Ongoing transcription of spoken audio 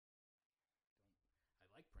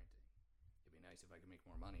nice if I could make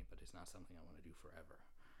more money, but it's not something I want to do forever.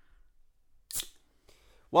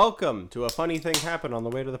 Welcome to A Funny Thing Happened on the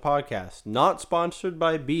Way to the Podcast. Not sponsored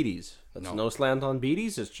by Beaties. That's no slant on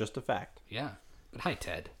Beaties, it's just a fact. Yeah. But hi,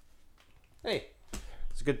 Ted. Hey,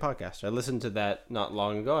 it's a good podcast. I listened to that not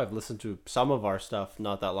long ago. I've listened to some of our stuff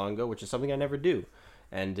not that long ago, which is something I never do.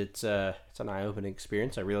 And it's an eye-opening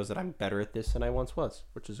experience. I realized that I'm better at this than I once was,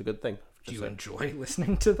 which is a good thing. Do you enjoy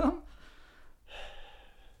listening to them?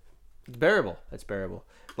 It's bearable. It's bearable.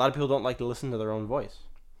 A lot of people don't like to listen to their own voice.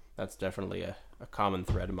 That's definitely a common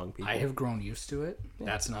thread among people. I have grown used to it. Yeah.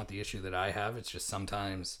 That's not the issue that I have. It's just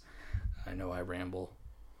sometimes I know I ramble.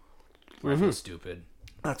 Or I feel stupid.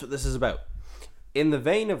 That's what this is about. In the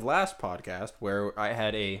vein of last podcast, where I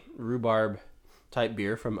had a rhubarb type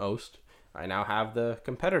beer from Oast, I now have the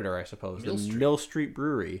competitor, I suppose, Mill Street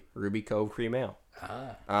Brewery Ruby Cove Cream Ale.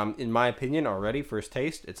 In my opinion, already, first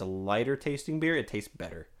taste, it's a lighter tasting beer. It tastes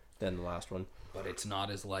better than the last one. But it's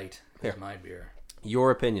not as light as my beer.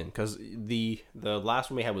 Your opinion, because the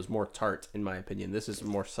last one we had was more tart, in my opinion. This is a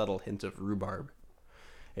more subtle hint of rhubarb.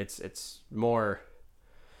 It's more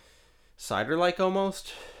cider-like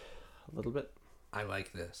almost, a little bit. I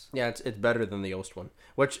like this. Yeah, it's better than the Oast one.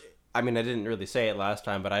 Which, I mean, I didn't really say it last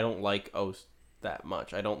time, but I don't like Oast that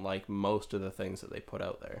much. I don't like most of the things that they put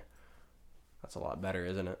out there. That's a lot better,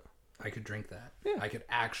 isn't it? I could drink that. Yeah. I could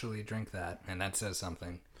actually drink that, and that says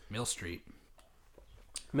something. Mill Street.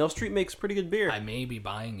 Mill Street makes pretty good beer. I may be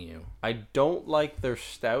buying you. I don't like their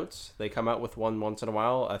stouts. They come out with one once in a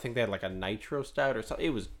while. I think they had like a nitro stout or something. It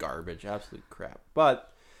was garbage, absolute crap.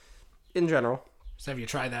 But in general, so have you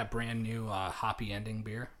tried that brand new Hoppy Ending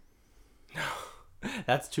beer? No,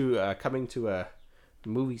 that's coming to a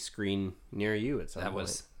movie screen near you at some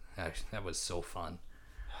point. That was so fun.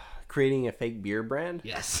 Creating a fake beer brand?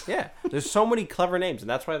 Yes. Yeah. There's so many clever names, and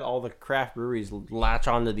that's why all the craft breweries latch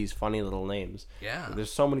onto these funny little names. Yeah.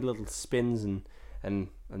 There's so many little spins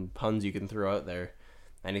and puns you can throw out there.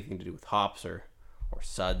 Anything to do with hops or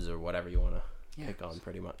suds or whatever you want to pick on,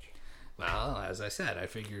 pretty much. Well, as I said, I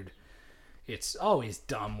figured it's always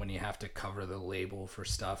dumb when you have to cover the label for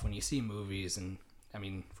stuff. When you see movies, and I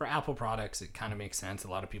mean, for Apple products, it kind of makes sense. A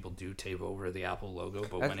lot of people do tape over the Apple logo,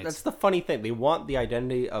 but that's the funny thing. They want the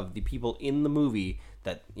identity of the people in the movie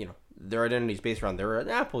that, you know, their identity is based around. They're an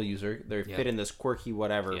Apple user. They fit in this quirky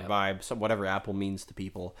whatever vibe, whatever Apple means to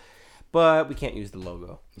people. But we can't use the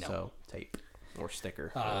logo, so tape or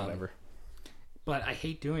sticker or whatever. But I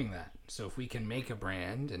hate doing that. So if we can make a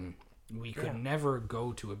brand, and we could never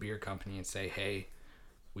go to a beer company and say, hey,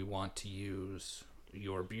 we want to use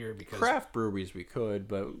your beer, because craft breweries we could,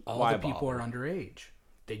 but all the people are underage.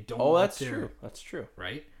 They don't. Oh, that's true. That's true.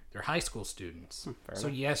 Right? They're high school students. So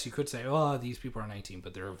enough. Yes, you could say, oh, these people are 19,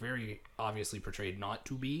 but they're very obviously portrayed not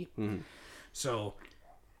to be. Mm-hmm. So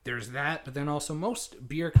there's that. But then also most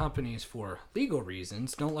beer companies, for legal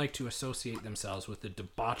reasons, don't like to associate themselves with the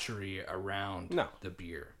debauchery around the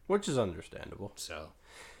beer, which is understandable. So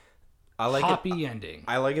I like Hoppy Ending.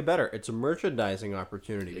 I like it better. It's a merchandising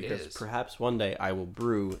opportunity, because perhaps one day I will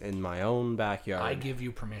brew in my own backyard. I give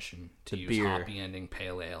you permission to use Hoppy Ending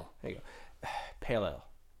Pale Ale. There you go. Pale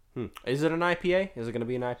Ale. Is it an IPA? Is it going to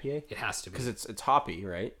be an IPA? It has to be. Because it's hoppy,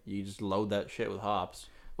 right? You just load that shit with hops.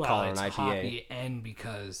 Well, call it's it an IPA. Hoppy, and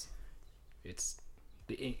because it's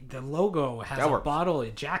the logo has a bottle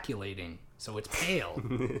ejaculating, so it's pale.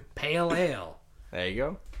 Pale Ale. There you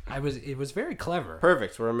go. It was very clever.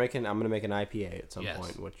 Perfect. So I'm going to make an IPA at some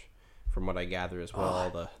point, which, from what I gather as well,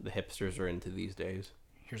 all the hipsters are into these days.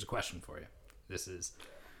 Here's a question for you. This is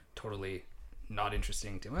totally not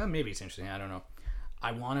interesting to... Well, maybe it's interesting. I don't know.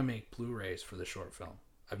 I want to make Blu-rays for the short film.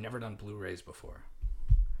 I've never done Blu-rays before.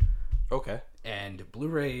 Okay. And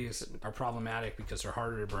Blu-rays are problematic because they're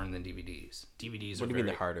harder to burn than DVDs. DVDs What are do you mean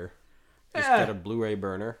they're harder? Just get a Blu-ray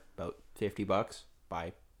burner, about $50,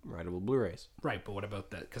 buy writable Blu-rays. Right, but what about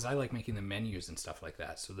that? Because I like making the menus and stuff like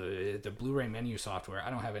that. So the Blu-ray menu software, I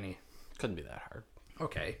don't have any... Couldn't be that hard.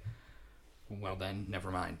 Okay. Well then, never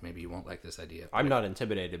mind. Maybe you won't like this idea. I'm not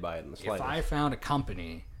intimidated by it in the slightest. If I found a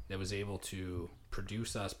company that was able to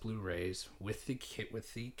produce us Blu-rays with the kit,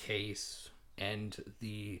 with the case, and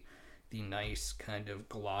the nice kind of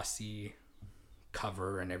glossy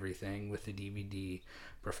cover and everything, with the DVD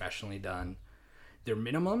professionally done, their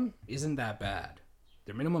minimum isn't that bad.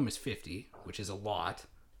 Their minimum is 50, which is a lot,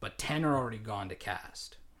 but 10 are already gone to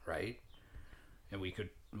cast, right? And we could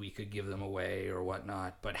give them away or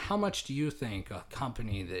whatnot. But how much do you think a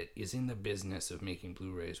company that is in the business of making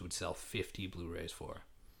Blu-rays would sell 50 Blu-rays for?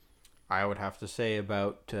 I would have to say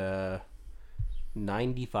about $95.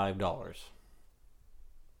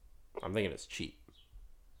 I'm thinking it's cheap.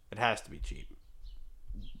 It has to be cheap.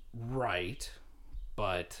 Right.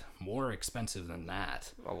 but more expensive than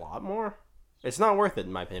that. A lot more? It's not worth it,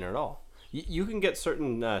 in my opinion, at all. You can get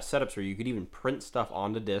certain setups where you could even print stuff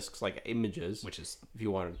onto discs, like images. Which is... If you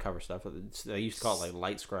wanted to cover stuff. They used to call it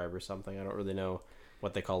like LightScribe or something. I don't really know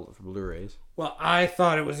what they call it for Blu-rays. Well, I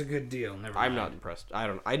thought it was a good deal. Never mind. I'm not impressed.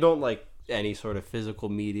 I don't like any sort of physical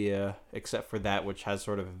media except for that which has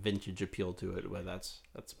sort of a vintage appeal to it. Well, that's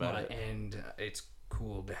about it. And it's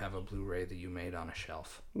cool to have a Blu-ray that you made on a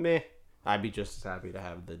shelf. Meh. I'd be just as happy to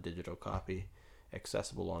have the digital copy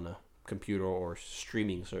accessible on a computer or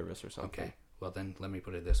streaming service or something. Okay. Well, then let me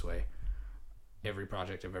put it this way. Every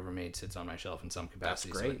project I've ever made sits on my shelf in some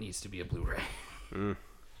capacity, so it needs to be a Blu-ray.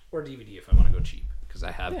 Or DVD if I want to go cheap, because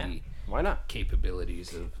I have the why not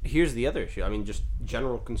capabilities of... Here's the other issue. I mean, just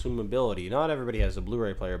general consumability. Not everybody has a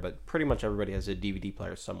Blu-ray player, but pretty much everybody has a DVD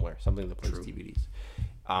player somewhere, something that plays DVDs.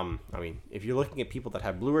 I mean, if you're looking at people that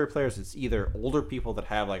have Blu-ray players, it's either older people that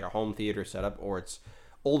have like a home theater setup, or it's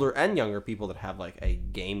older and younger people that have like a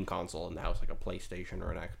game console in the house, like a PlayStation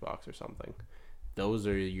or an Xbox or something. Those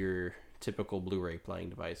are your typical Blu-ray playing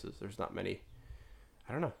devices. There's not many.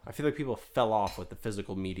 I don't know. I feel like people fell off with the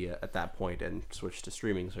physical media at that point and switched to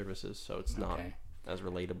streaming services, so it's not as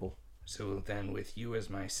relatable. So then, with you as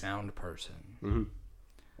my sound person,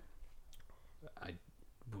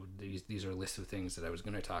 these are a list of things that I was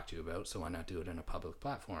going to talk to you about, so why not do it in a public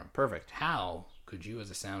platform? Perfect. How could you, as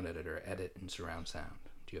a sound editor, edit in surround sound?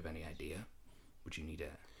 Do you have any idea? Would you need a...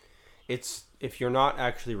 It's if you're not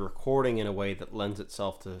actually recording in a way that lends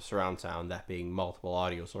itself to surround sound, that being multiple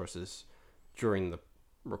audio sources during the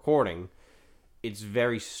recording, it's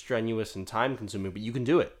very strenuous and time consuming, but you can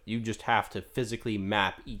do it. You just have to physically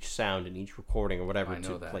map each sound in each recording or whatever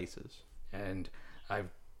to places. And I've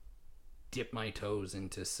dipped my toes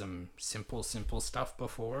into some simple stuff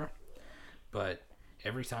before, but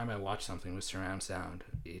every time I watch something with surround sound,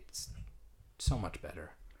 it's so much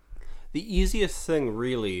better. The easiest thing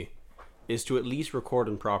really is to at least record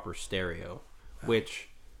in proper stereo, which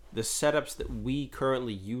the setups that we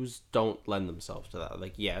currently use don't lend themselves to that.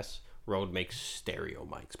 Like, yes, Rode makes stereo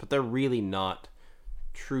mics, but they're really not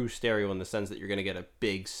true stereo in the sense that you're going to get a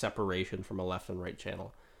big separation from a left and right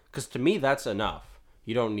channel. Because to me, that's enough.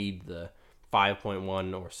 You don't need the 5.1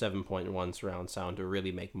 or 7.1 surround sound to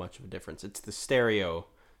really make much of a difference. It's the stereo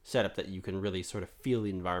setup that you can really sort of feel the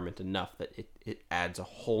environment enough that it adds a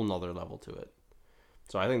whole nother level to it.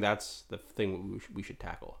 So I think that's the thing we should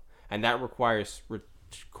tackle. And that requires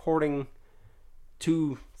recording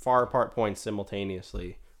two far apart points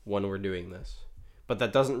simultaneously when we're doing this. But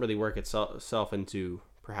that doesn't really work itself into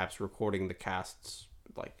perhaps recording the cast's,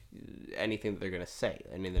 like, anything that they're going to say,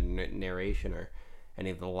 any of the narration or any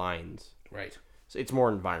of the lines. Right. So it's more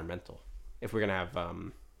environmental. If we're going to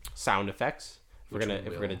have sound effects, if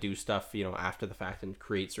we're gonna do stuff, you know, after the fact and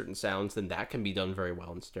create certain sounds, then that can be done very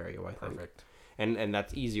well in stereo, I think. Perfect. And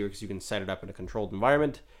that's easier because you can set it up in a controlled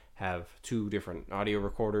environment, have two different audio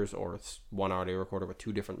recorders or one audio recorder with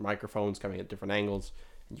two different microphones coming at different angles,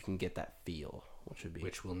 and you can get that feel,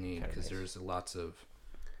 which we'll need because there's lots of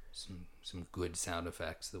some good sound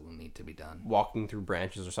effects that will need to be done. Walking through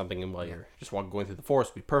branches or something, and while you're just going through the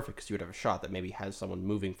forest would be perfect because you would have a shot that maybe has someone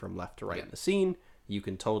moving from left to right in the scene. You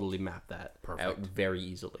can totally map that out very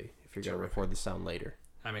easily if you're going to record the sound later.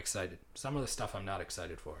 I'm excited. Some of the stuff I'm not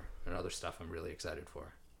excited for, and other stuff I'm really excited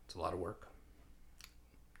for. It's a lot of work.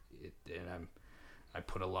 I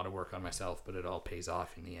put a lot of work on myself, but it all pays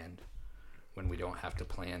off in the end when we don't have to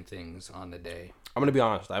plan things on the day. I'm going to be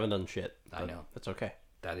honest. I haven't done shit. I know. That's okay.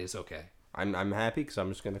 That is okay. I'm happy because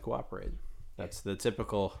I'm just going to cooperate. That's the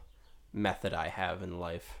typical method I have in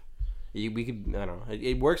life. I don't know.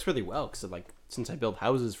 It works really well because, like, since I build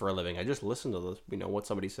houses for a living, I just listen to what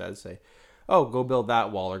somebody says. Say, oh, go build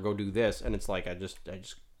that wall or go do this, and it's like I just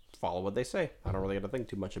follow what they say. I don't really got to think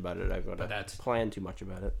too much about it. I've got to plan too much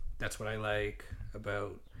about it. That's what I like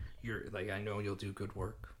about your. Like, I know you'll do good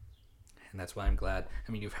work, and that's why I'm glad.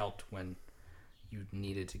 I mean, you've helped when you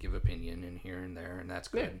needed to give opinion in here and there, and that's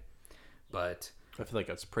good. Yeah. But I feel like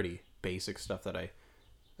that's pretty basic stuff that I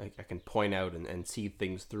can point out and see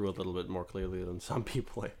things through a little bit more clearly than some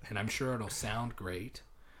people. And I'm sure it'll sound great.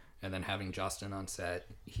 And then having Justin on set,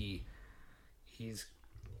 he's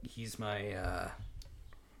my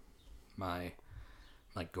my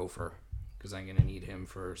gopher, because I'm gonna need him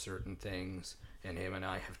for certain things. And him and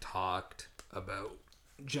I have talked about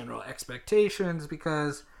general expectations,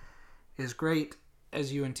 because as great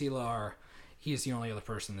as you and Tila are, he's the only other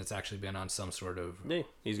person that's actually been on some sort of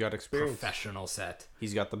he's got experience, professional set.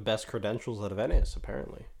 He's got the best credentials out of any of us,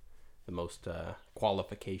 apparently. The most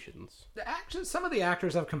qualifications. Actually, some of the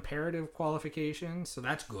actors have comparative qualifications, so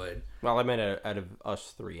that's good. Well, I meant out of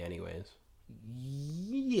us three anyways.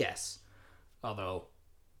 Yes. Although,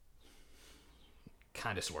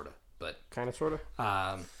 kind of, sort of. But kind of, sort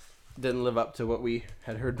of. Didn't live up to what we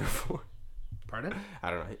had heard before. Pardon? I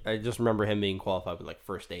don't know. I just remember him being qualified with like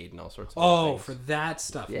first aid and all sorts of things. For that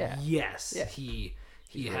stuff. Yeah. Yes. Yeah. He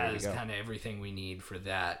has kind of everything we need for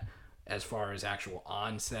that. As far as actual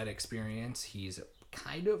on-set experience, he's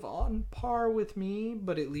kind of on par with me,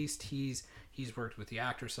 but at least he's worked with the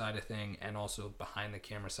actor side of thing and also behind the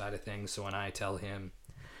camera side of things. So when I tell him,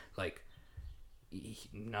 like,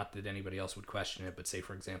 not that anybody else would question it, but say,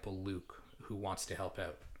 for example, Luke, who wants to help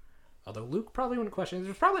out. Although Luke probably wouldn't question it.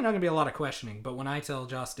 There's probably not going to be a lot of questioning. But when I tell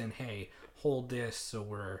Justin, hey, hold this so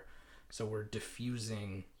we're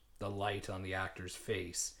diffusing the light on the actor's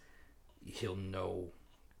face, he'll know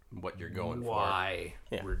what you're going why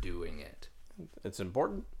for. We're doing it. It's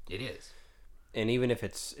important. It is. And even if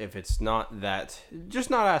it's not that, just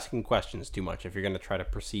not asking questions too much. If you're going to try to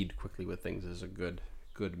proceed quickly with things, is a good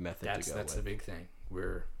method to go. That's the big thing.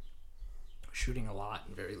 We're shooting a lot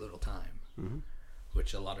in very little time,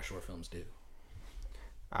 which a lot of short films do.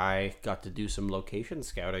 I got to do some location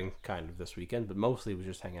scouting kind of this weekend, but mostly was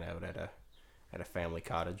just hanging out at a family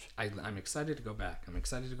cottage. I'm excited to go back.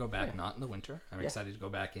 Not in the winter. I'm excited to go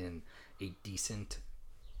back in a decent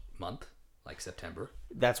month, like September.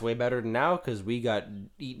 That's way better than now because we got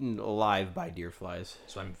eaten alive by deer flies.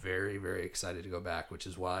 So I'm very, very excited to go back, which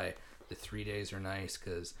is why the 3 days are nice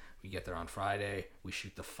because we get there on Friday. We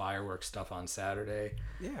shoot the fireworks stuff on Saturday.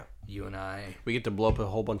 Yeah. You and I... We get to blow up a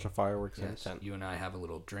whole bunch of fireworks in the tent. You and I have a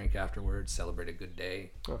little drink afterwards, celebrate a good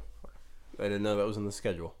day. Oh, I didn't know that was in the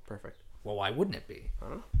schedule. Perfect. Well, why wouldn't it be? I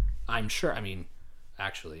don't know. I'm sure. I mean,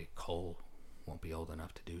 actually, Cole won't be old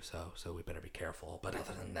enough to do so we better be careful. But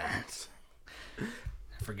other than that,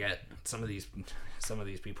 I forget some of these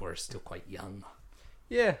people are still quite young.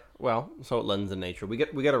 Yeah, well, so it lends in nature. We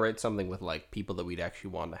got to write something with like people that we'd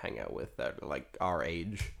actually want to hang out with that are like our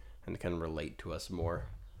age and can relate to us more.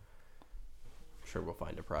 I'm sure we'll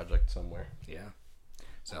find a project somewhere. Yeah.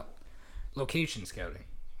 So, location scouting.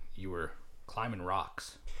 You were climbing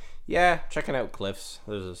rocks. Yeah, checking out cliffs.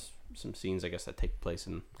 There's some scenes, I guess, that take place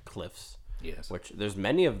in cliffs. Yes. Which there's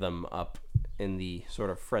many of them up in the sort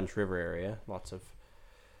of French River area. Lots of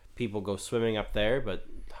people go swimming up there, but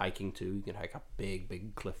hiking too. You can hike up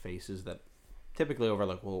big cliff faces that typically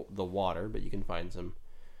overlook the water, but you can find some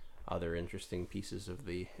other interesting pieces of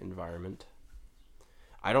the environment.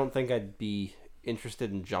 I don't think I'd be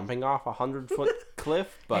interested in jumping off a 100-foot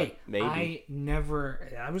cliff, but hey, maybe.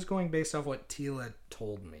 I was going based off what Tila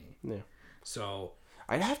told me. Yeah. So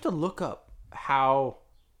I'd have to look up how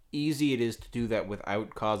easy it is to do that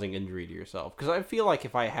without causing injury to yourself. Because I feel like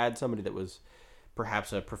if I had somebody that was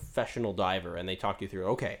perhaps a professional diver and they talked you through,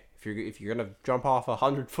 okay, if you're gonna jump off a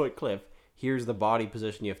 100-foot cliff, here's the body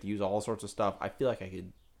position. You have to use all sorts of stuff. I feel like I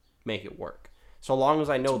could make it work. So long as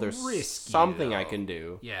I know there's risky, something though. I can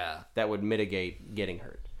do yeah, that would mitigate getting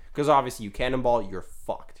hurt. Because obviously you cannonball, you're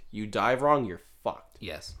fucked. You dive wrong, you're fucked.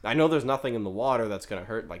 yes. I know there's nothing in the water that's going to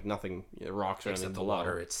hurt, like nothing, rocks or anything Except the below.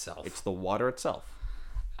 water itself. It's the water itself.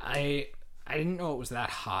 I didn't know it was that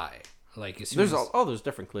high. Like as soon There's as, there's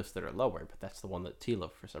different cliffs that are lower, but that's the one that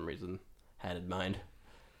Tila for some reason had in mind.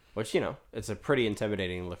 Which, it's a pretty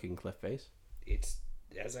intimidating looking cliff face. it's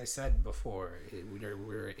as I said before,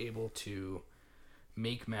 we're able to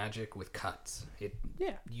make magic with cuts.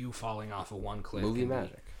 You falling off of one cliff. Movie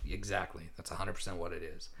magic. Exactly. That's 100% what it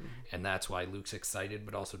is. Mm-hmm. And that's why Luke's excited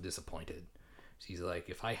but also disappointed. He's like,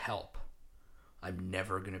 if I help, I'm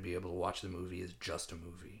never going to be able to watch the movie as just a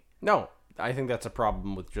movie. No, I think that's a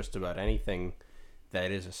problem with just about anything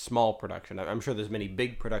that is a small production. I'm sure there's many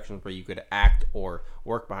big productions where you could act or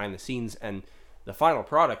work behind the scenes, and the final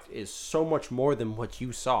product is so much more than what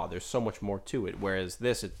you saw. There's so much more to it, whereas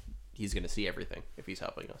this, he's going to see everything if he's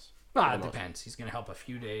helping us. Well, it depends. He's going to help a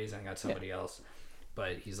few days and I got somebody else.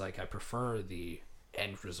 But he's like, I prefer the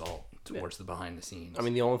end result towards the behind the scenes. I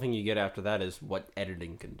mean, the only thing you get after that is what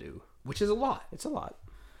editing can do. Which is a lot. It's a lot.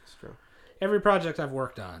 It's true. Every project I've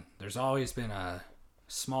worked on, there's always been a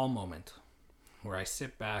small moment where I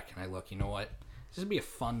sit back and I look, you know what? This would be a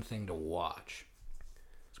fun thing to watch.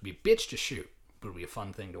 This would be a bitch to shoot, but it would be a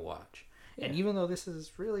fun thing to watch. Yeah. And even though this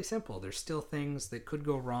is really simple, there's still things that could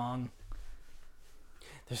go wrong.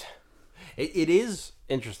 It is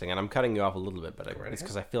interesting, and I'm cutting you off a little bit, but it's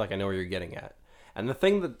because I feel like I know where you're getting at. And the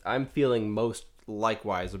thing that I'm feeling most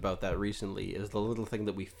likewise about that recently is the little thing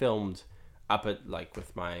that we filmed up at, like,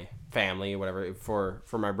 with my family or whatever, for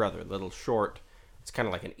my brother, a little short. It's kind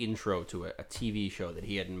of like an intro to a TV show that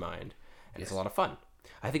he had in mind, and It's a lot of fun.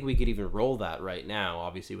 I think we could even roll that right now,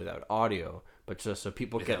 obviously without audio, but just so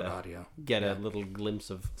people Without get audio. a little glimpse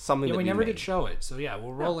of something. Yeah, that we never made. did show it, so yeah,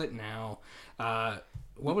 we'll roll it now.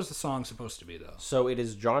 What was the song supposed to be though? So it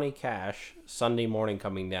is Johnny Cash, Sunday Morning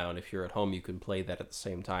Coming Down. If you're at home, you can play that at the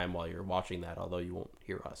same time while you're watching that, although you won't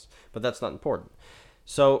hear us. But that's not important.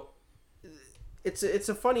 So it's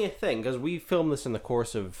a funny thing because we filmed this in the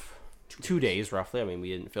course of 2 days, roughly. I mean, we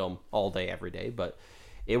didn't film all day every day, but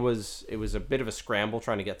it was a bit of a scramble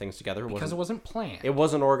trying to get things together. Because it wasn't planned. It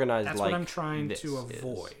wasn't organized. That's like what I'm trying to is.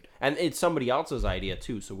 avoid. And it's somebody else's idea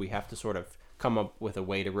too, so we have to sort of come up with a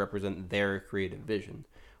way to represent their creative vision.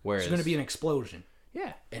 Whereas It's going to be an explosion.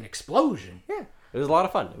 yeah, An explosion. yeah, it was a lot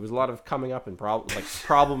of fun. It was a lot of coming up and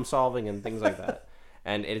problem solving and things like that.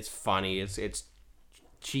 And it's funny. It's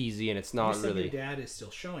cheesy and it's not You said really. your dad is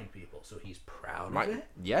still showing people, so he's proud My, of it.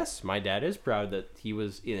 yes, my dad is proud that he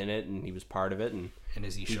was in it and he was part of it, and And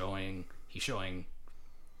is he showing? He's showing.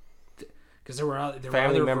 Because there were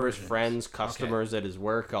family other members, versions. friends, customers at his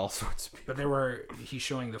work, all sorts of people. But he's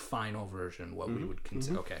showing the final version, what we would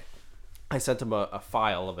consider. Okay. I sent him a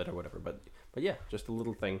file of it or whatever, but yeah, just a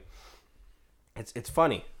little thing. It's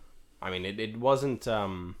funny. I mean, it wasn't.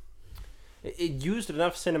 It used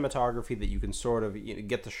enough cinematography that you can sort of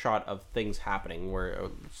get the shot of things happening. Where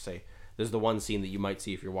say there's the one scene that you might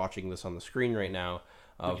see if you're watching this on the screen right now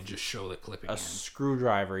We of can just show the clip a again.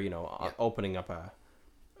 screwdriver, opening up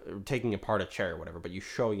taking apart a chair or whatever. But you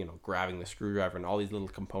show grabbing the screwdriver and all these little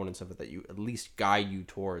components of it that you at least guide you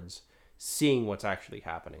towards seeing what's actually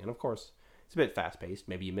happening. And of course, it's a bit fast-paced.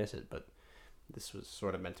 Maybe you miss it, but this was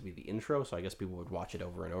sort of meant to be the intro, so I guess people would watch it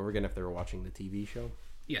over and over again if they were watching the TV show.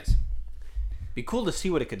 Yes. Be cool to see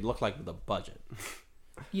what it could look like with a budget.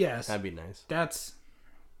 Yes. That'd be nice. That's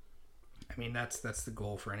the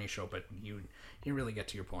goal for any show, but you didn't really get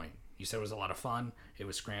to your point. You said it was a lot of fun. It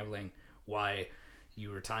was scrambling. Why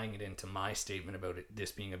you were tying it into my statement about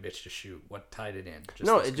this being a bitch to shoot? What tied it in?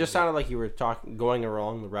 It just sounded like you were going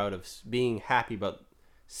along the route of being happy about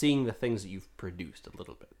seeing the things that you've produced a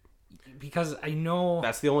little bit. Because I know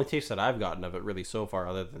That's the only taste that I've gotten of it really so far,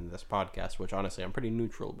 other than this podcast, which honestly I'm pretty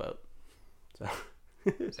neutral about. So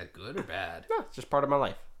is that good or bad? no, it's just part of my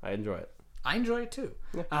life. I enjoy it. I enjoy it too.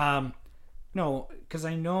 Yeah. No, because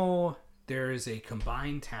I know there is a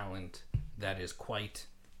combined talent that is quite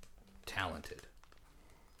talented,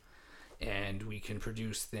 and we can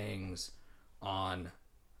produce things on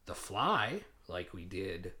the fly like we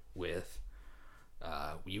did with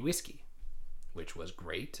Wee Whiskey, which was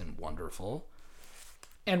great and wonderful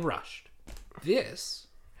and rushed. This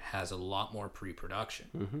has a lot more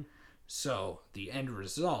pre-production. So the end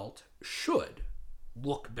result should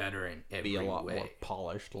look better in every way. Be a lot more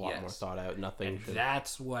polished, a lot more thought out. Nothing. And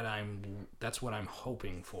that's what I'm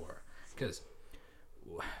hoping for, because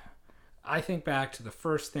I think back to the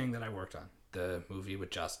first thing that I worked on, the movie with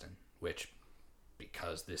Justin, which,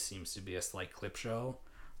 because this seems to be a slight clip show,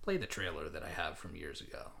 play the trailer that I have from years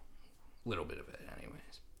ago. A little bit of it,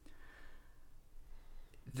 anyways.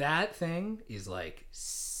 That thing is like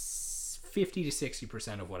 50 to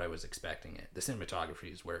 60% of what I was expecting it. The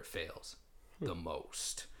cinematography is where it fails the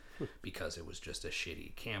most, because it was just a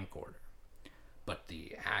shitty camcorder. But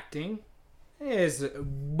the acting is,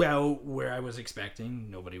 well, where I was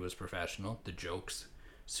expecting. Nobody was professional. The jokes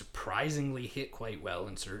surprisingly hit quite well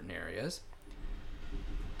in certain areas.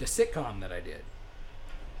 The sitcom that I did,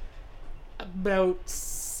 about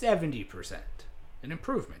 70%. An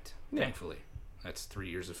improvement, thankfully. That's 3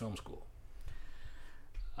 years of film school.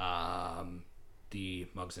 The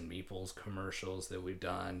Mugs and Meeples commercials that we've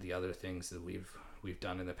done, the other things that we've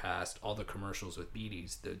done in the past, all the commercials with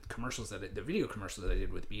Beatties, the video commercials that I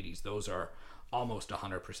did with Beatties, those are almost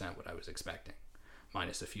 100% what I was expecting,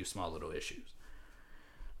 minus a few small little issues.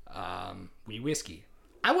 Wee Whiskey,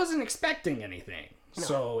 I wasn't expecting anything,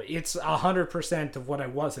 so it's 100% of what I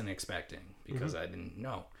wasn't expecting, because I didn't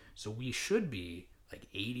know. So we should be like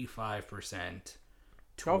 85%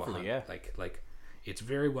 to hopefully, 100, yeah. Like it's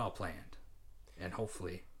very well planned, and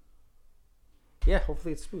hopefully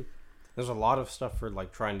it's smooth. There's a lot of stuff for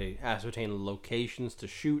like trying to ascertain locations to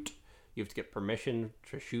shoot. You have to get permission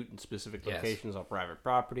to shoot in specific locations on private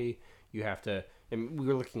property. You have to, and we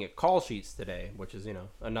were looking at call sheets today, which is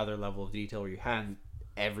another level of detail where you had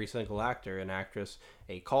every single actor and actress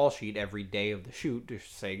a call sheet every day of the shoot to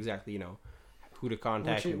say exactly who to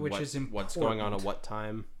contact, which is important. What's going on at what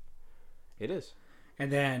time. It is.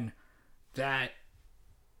 And then that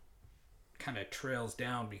kind of trails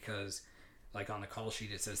down, because like on the call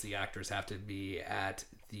sheet it says the actors have to be at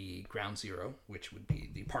the ground zero, which would be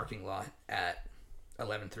the parking lot, at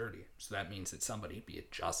 11:30. So that means that somebody, be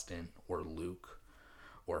it Justin or Luke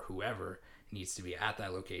or whoever, needs to be at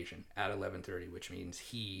that location at 11:30, which means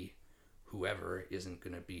he, whoever isn't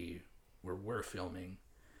going to be where we're filming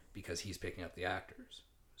because he's picking up the actors.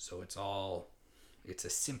 So it's a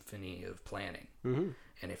symphony of planning. Mm-hmm.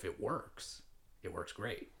 And if it works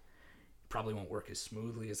great. It probably won't work as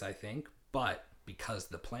smoothly as I think, but because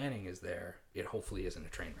the planning is there, it hopefully isn't a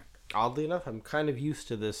train wreck. Oddly enough, I'm kind of used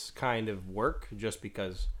to this kind of work just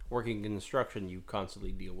because working in construction, you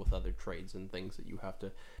constantly deal with other trades and things that you have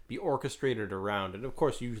to be orchestrated around. And of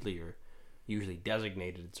course, you're usually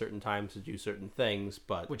designated at certain times to do certain things,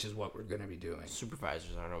 but which is what we're going to be doing.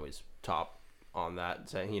 Supervisors aren't always top on that.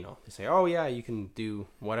 Saying, they say, oh yeah, you can do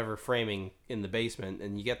whatever framing in the basement,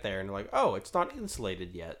 and you get there and they're like, oh, it's not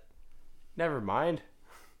insulated yet. Never mind.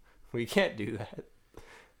 We can't do that.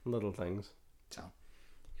 Little things. So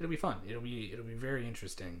it'll be fun. It'll be very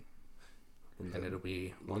interesting, and it'll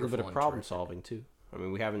be a little bit of problem solving too. I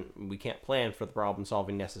mean, we can't plan for the problem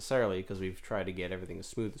solving necessarily because we've tried to get everything as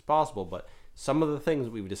smooth as possible. But some of the things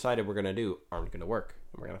that we've decided we're going to do aren't going to work,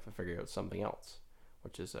 and we're going to have to figure out something else,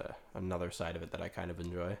 which is another side of it that I kind of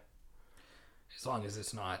enjoy. As long as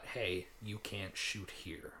it's not, hey, you can't shoot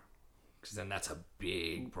here. Because then that's a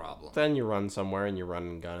big problem. Then you run somewhere and you run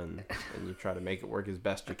and gun and you try to make it work as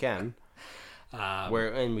best you can.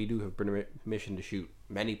 And we do have permission to shoot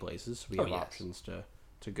many places. We have options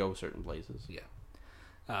to go certain places. Yeah.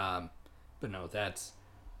 But no, that's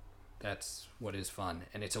what is fun.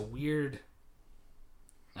 And it's a weird,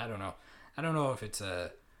 I don't know if it's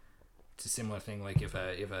a similar thing. Like if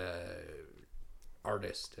a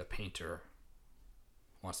artist, a painter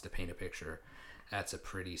wants to paint a picture, that's a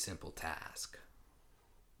pretty simple task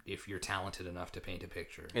if you're talented enough to paint a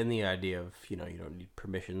picture. And the idea of, you don't need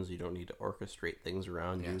permissions, you don't need to orchestrate things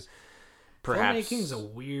around you. Perhaps filmmaking is a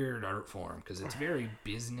weird art form because it's very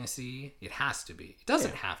businessy. It has to be. It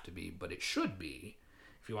doesn't have to be, but it should be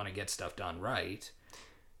if you want to get stuff done right.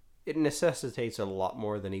 It necessitates a lot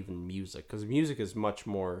more than even music, because music is much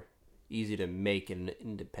more easy to make in an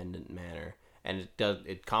independent manner, and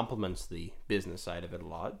it complements the business side of it a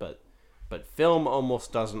lot, but film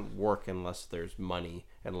almost doesn't work unless there's money,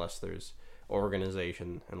 unless there's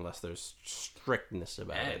organization, unless there's strictness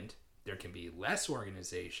about it. And there can be less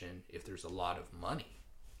organization if there's a lot of money,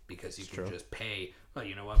 because you can just pay, well,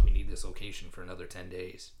 you know what, we need this location for another 10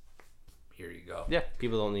 days. Here you go. Yeah,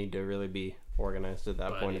 people don't need to really be organized at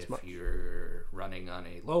that point as much. If you're running on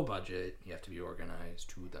a low budget, you have to be organized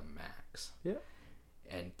to the max. Yeah.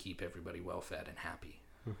 And keep everybody well fed and happy.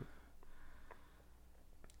 Mm-hmm.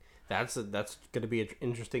 That's going to be an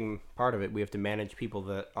interesting part of it. We have to manage people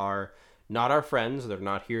that are not our friends. They're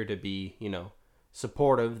not here to be,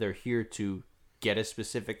 supportive. They're here to get a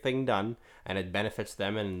specific thing done, and it benefits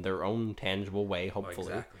them in their own tangible way,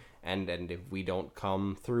 hopefully. Exactly. And if we don't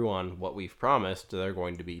come through on what we've promised, they're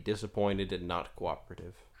going to be disappointed and not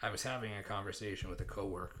cooperative. I was having a conversation with a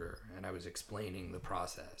coworker, and I was explaining the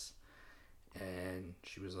process. And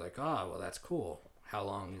she was like, oh, well, that's cool. How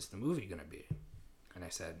long is the movie going to be? And I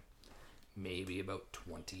said, maybe about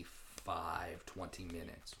 20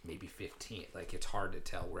 minutes, maybe 15. Like, it's hard to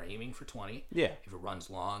tell. We're aiming for 20. Yeah. If it runs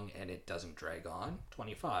long and it doesn't drag on,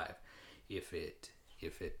 25. If it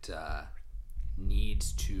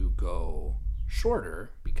needs to go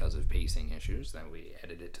shorter because of pacing issues, then we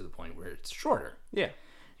edit it to the point where it's shorter. Yeah.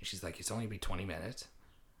 And she's like, it's only be 20 minutes.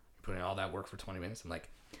 You're putting all that work for 20 minutes. I'm like,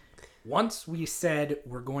 once we said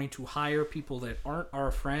we're going to hire people that aren't our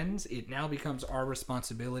friends, it now becomes our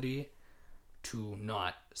responsibility to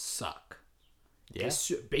not suck. Yeah.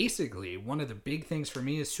 Basically, one of the big things for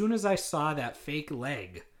me, as soon as I saw that fake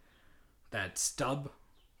leg, that stub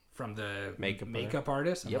from the makeup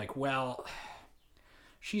artist, I'm like, well,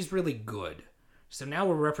 she's really good. So now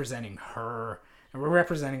we're representing her, and we're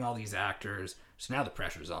representing all these actors. So now the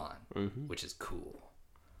pressure's on, which is cool.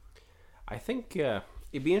 I think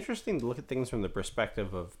it'd be interesting to look at things from the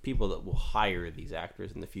perspective of people that will hire these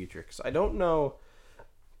actors in the future, because I don't know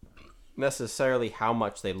necessarily how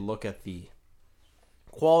much they look at the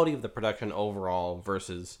quality of the production overall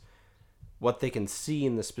versus what they can see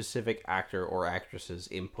in the specific actor or actress's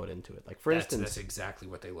input into it. Like, for instance, that's exactly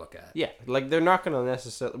what they look at. Yeah, like, they're not going to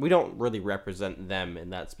necessarily, we don't really represent them in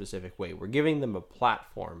that specific way. We're giving them a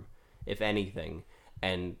platform, if anything,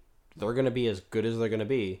 and they're going to be as good as they're going to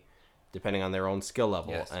be, depending on their own skill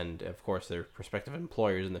level. Yes. And of course, their prospective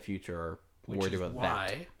employers in the future are worried about that.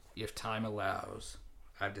 Which is why, if time allows,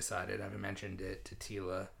 I've mentioned it to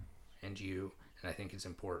Tila and you, and I think it's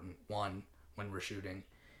important. One, when we're shooting,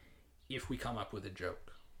 if we come up with a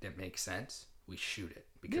joke that makes sense, we shoot it.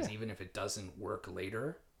 Because even if it doesn't work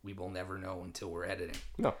later, we will never know until we're editing.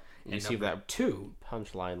 No. You and see that two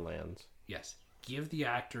punchline lands. Yes. Give the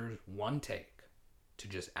actors one take to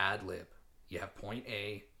just ad lib. You have point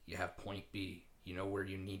A, You have point B. You know where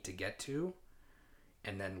you need to get to,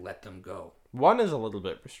 and then let them go. One is a little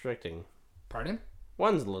bit restricting. Pardon?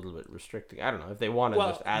 One's a little bit restricting. I don't know. If they want to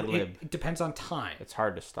just ad lib, it depends on time. it's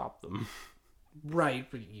hard to stop them. Right,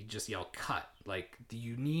 but you just yell cut. Like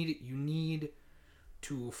you need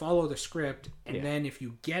to follow the script, and then if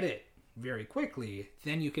you get it very quickly,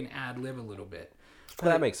 then you can ad lib a little bit. But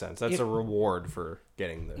that makes sense. That's a reward for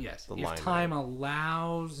getting the line. If time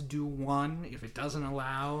allows, do one. If it doesn't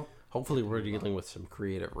allow, hopefully we're dealing with some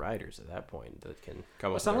creative writers at that point that can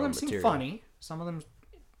come up with some of their them own material. seem funny. Some of them,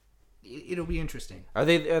 it'll be interesting. Are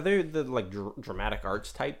they the like dramatic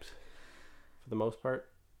arts types for the most part?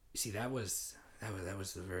 See, that was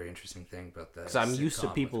the very interesting thing about the. Because I'm used to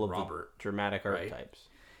people of Robert, the dramatic art right? types.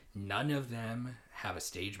 None of them have a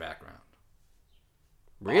stage background.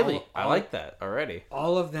 Really? I like that already.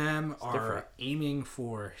 All of them are different. aiming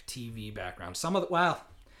for TV background.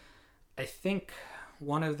 I think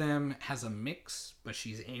one of them has a mix, but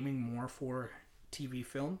she's aiming more for TV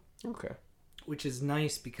film. Okay. Which is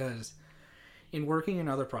nice because in working in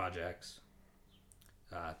other projects,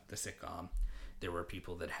 the sitcom, there were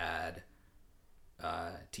people that had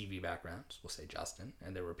TV backgrounds, we'll say Justin,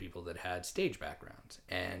 and there were people that had stage backgrounds.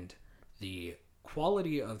 And the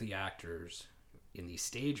quality of the actors in the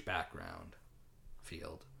stage background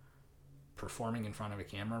field performing in front of a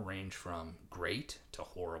camera range from great to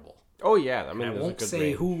horrible. Oh yeah, I mean, I won't say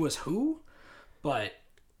range. who was who, but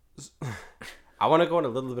I want to go on a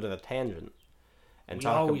little bit of a tangent and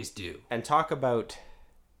talk about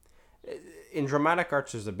in dramatic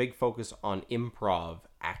arts. There's a big focus on improv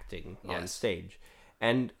acting on stage,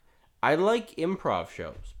 and I like improv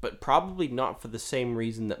shows, but probably not for the same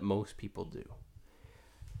reason that most people do.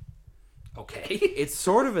 Okay. It's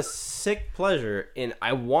sort of a sick pleasure in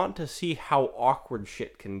I want to see how awkward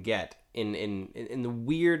shit can get in the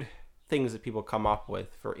weird things that people come up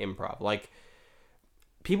with for improv. Like,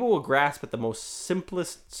 people will grasp at the most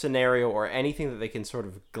simplest scenario or anything that they can sort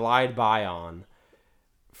of glide by on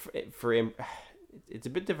it's a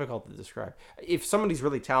bit difficult to describe. If somebody's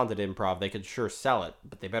really talented at improv, they could sure sell it,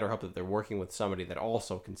 but they better hope that they're working with somebody that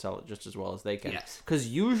also can sell it just as well as they can. Yes. Because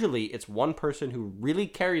usually it's one person who really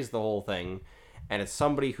carries the whole thing, and it's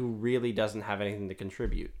somebody who really doesn't have anything to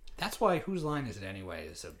contribute. That's why Whose Line Is It Anyway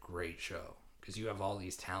is a great show. Because you have all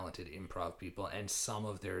these talented improv people, and some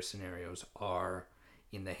of their scenarios are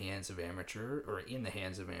in the hands of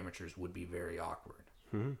amateurs would be very awkward.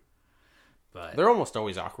 Mm-hmm. But they're almost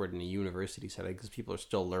always awkward in a university setting because people are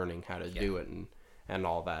still learning how to do it and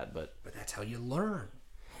all that. But that's how you learn.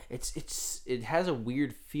 It has a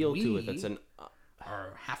weird feel to it. That's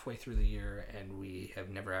are halfway through the year, and we have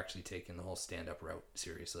never actually taken the whole stand-up route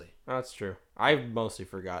seriously. That's true. I've mostly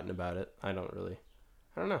forgotten about it. I don't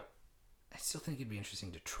know. I still think it'd be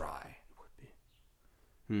interesting to try. It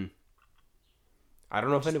would be. I don't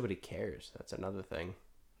know if anybody cares. That's another thing.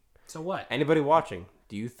 So what? Anybody watching,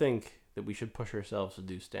 do you think that we should push ourselves to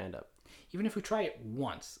do stand-up? Even if we try it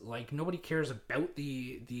once, like, nobody cares about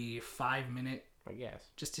the 5 minute. I guess.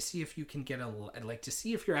 Just to see if you can get to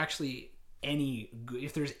see if you're actually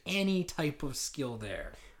if there's any type of skill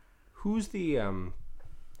there. Who's the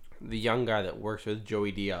young guy that works with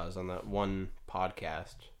Joey Diaz on that one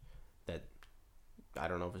podcast? That I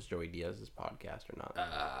don't know if it's Joey Diaz's podcast or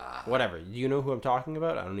not. Whatever. Do you know who I'm talking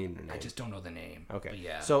about? I don't even know. I just don't know the name. Okay. But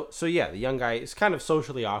yeah. So yeah, the young guy is kind of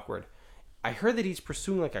socially awkward. I heard that he's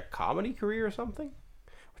pursuing like a comedy career or something,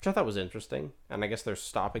 which I thought was interesting. And I guess they're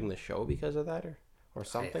stopping the show because of that or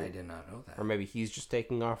something. I did not know that. Or maybe he's just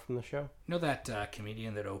taking off from the show. You know that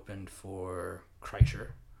comedian that opened for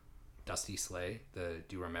Kreischer? Dusty Slay? Do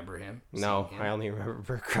you remember him? No, I only remember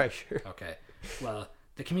Bert Kreischer. Okay. Well,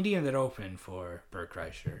 the comedian that opened for Bert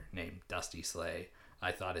Kreischer, named Dusty Slay,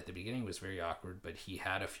 I thought at the beginning was very awkward, but he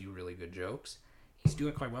had a few really good jokes. He's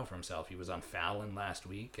doing quite well for himself. He was on Fallon last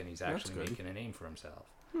week, and he's actually making a name for himself.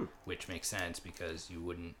 Which makes sense because you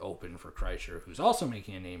wouldn't open for Kreischer, who's also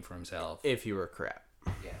making a name for himself. If you were crap.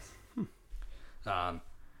 Yes.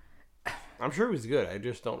 I'm sure he was good. I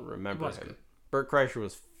just don't remember him. Good. Bert Kreischer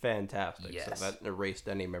was fantastic. Yes. So that erased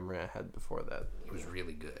any memory I had before that. He was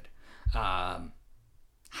really good. I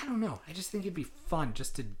don't know. I just think it'd be fun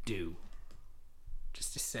just to do.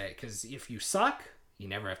 Just to say. Because if you suck, you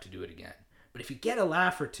never have to do it again. But if you get a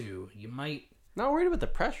laugh or two, you might... Not worried about the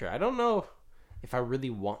pressure. I don't know if I really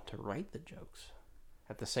want to write the jokes.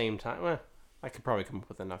 At the same time, well, I could probably come up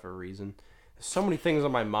with enough of a reason. There's so many things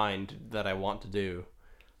on my mind that I want to do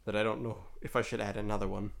that I don't know if I should add another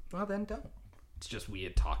one. Well, then don't. It's just we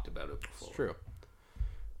had talked about it before. It's true.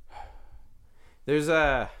 There's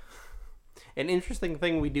a... An interesting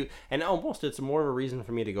thing we do, and almost it's more of a reason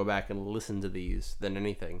for me to go back and listen to these than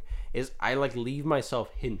anything, is I like leave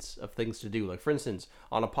myself hints of things to do. Like, for instance,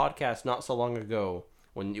 on a podcast not so long ago,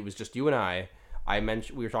 when it was just you and I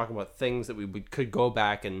mentioned, we were talking about things that we could go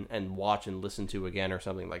back and watch and listen to again, or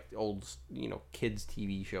something like old, kids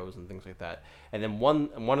TV shows and things like that. And then one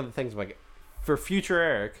of the things, like, for future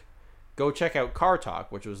Eric, go check out Car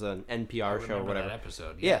Talk, which was an NPR show or whatever. That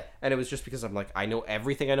episode, yeah. And it was just because I'm like, I know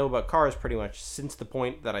everything I know about cars pretty much since the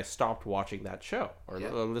point that I stopped watching that show or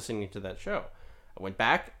listening to that show. I went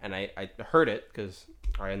back and I heard it because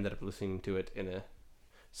I ended up listening to it in a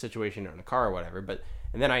situation or in a car or whatever.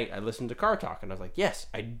 And then I listened to Car Talk and I was like, yes,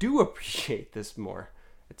 I do appreciate this more.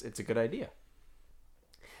 It's a good idea.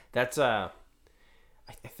 That's I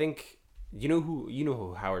think you know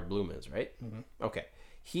who Howard Bloom is, right? Mm-hmm. Okay.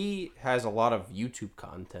 He has a lot of YouTube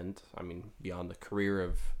content. I mean, beyond the career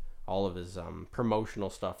of all of his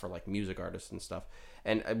promotional stuff for like music artists and stuff.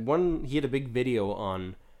 And he had a big video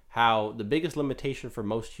on how the biggest limitation for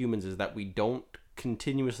most humans is that we don't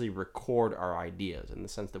continuously record our ideas, in the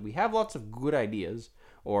sense that we have lots of good ideas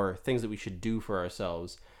or things that we should do for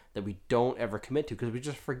ourselves that we don't ever commit to because we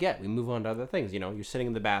just forget. We move on to other things. You're sitting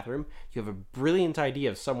in the bathroom, you have a brilliant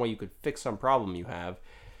idea of some way you could fix some problem you have.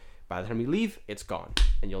 By the time you leave, it's gone,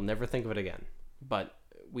 and you'll never think of it again. But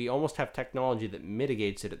we almost have technology that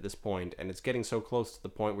mitigates it at this point, and it's getting so close to the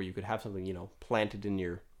point where you could have something, planted in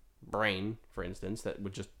your brain, for instance, that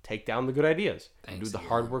would just take down the good ideas and do the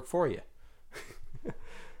hard work for you.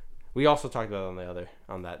 We also talked about it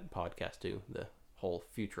on that podcast too, the whole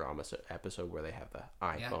Futurama episode where they have the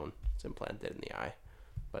iPhone. Yeah. It's implanted in the eye,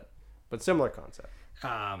 but similar concept.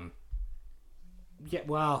 Yeah.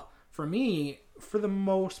 Well, for me, for the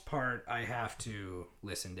most part, I have to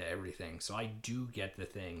listen to everything, so I do get the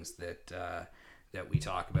things that we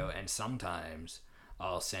talk about, and sometimes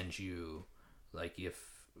I'll send you, like, if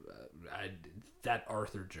that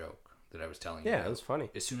Arthur joke that I was telling you. Yeah, it was funny.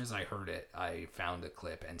 As soon as I heard it, I found a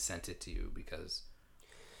clip and sent it to you because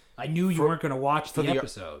I knew you weren't going to watch the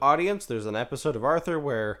episode. Audience, there's an episode of Arthur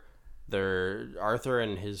where Arthur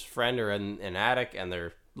and his friend are in an attic and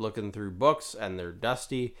they're looking through books and they're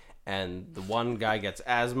dusty, and the one guy gets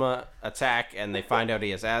asthma attack and they find out he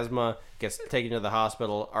has asthma, gets taken to the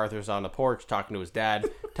hospital. Arthur's on the porch talking to his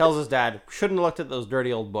dad, tells his dad, shouldn't have looked at those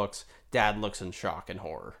dirty old books. Dad looks in shock and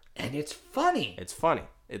horror. And it's funny. It's funny.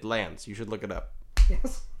 It lands. You should look it up.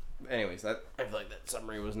 Yes. Anyways, I feel like that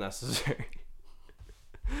summary was necessary.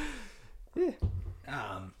 Yeah.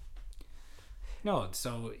 No,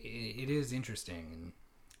 so it is interesting.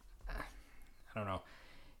 I don't know.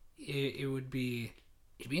 It'd be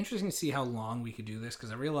interesting to see how long we could do this,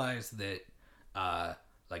 because I realize that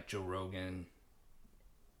like Joe Rogan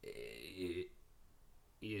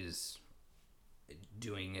is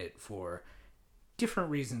doing it for different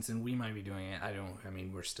reasons than we might be doing it. I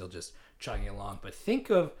mean, we're still just chugging along, but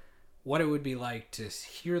think of what it would be like to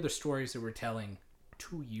hear the stories that we're telling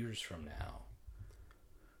 2 years from now.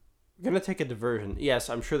 I'm going to take a diversion. Yes,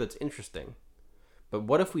 I'm sure that's interesting. But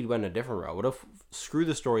what if we went a different route? What if screw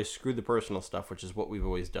the stories, screw the personal stuff, which is what we've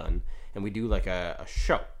always done, and we do like a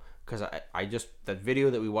show? Because I just, that video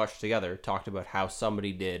that we watched together talked about how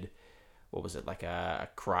somebody did, what was it, like a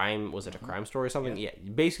crime? Was it a crime story or something? Yeah.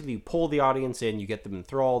 Basically, you pull the audience in, you get them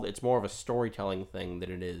enthralled. It's more of a storytelling thing than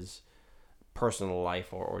it is personal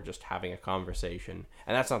life or just having a conversation.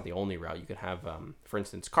 And that's not the only route. You could have, for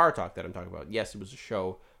instance, Car Talk that I'm talking about. Yes, it was a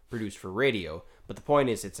show produced for radio, but the point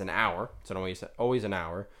is it's an hour. It's always an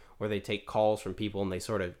hour where they take calls from people and they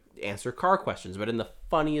sort of answer car questions, but in the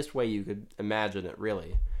funniest way you could imagine it,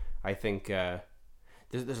 really. I think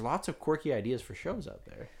there's lots of quirky ideas for shows out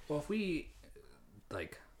there. Well, if we,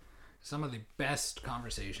 like, some of the best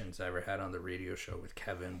conversations I ever had on the radio show with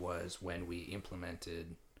Kevin was when we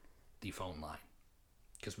implemented the phone line.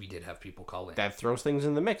 Because we did have people call in. That throws things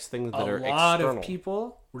in the mix, things that are external. A lot of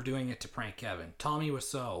people were doing it to prank Kevin. Tommy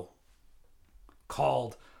Wiseau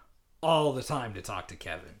called all the time to talk to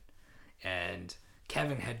Kevin. And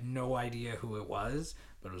Kevin had no idea who it was,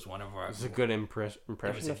 but it was one of our... It was a good impression of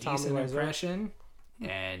Tommy Wiseau. It was a decent impression.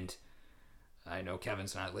 And I know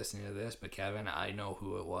Kevin's not listening to this, but Kevin, I know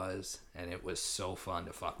who it was. And it was so fun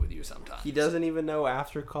to fuck with you sometimes. He doesn't even know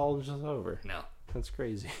after college is over. No. That's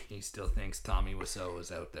crazy. He still thinks Tommy Wiseau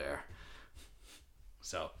is out there.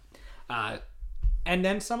 So, and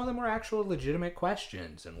then some of them were actual legitimate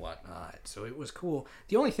questions and whatnot. So it was cool.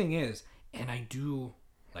 The only thing is, and I do,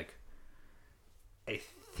 like, I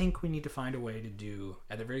think we need to find a way to do,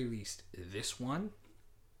 at the very least, this one,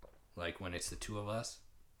 like when it's the two of us,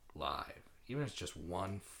 live. Even if it's just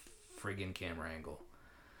one friggin' camera angle.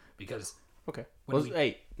 Because Okay.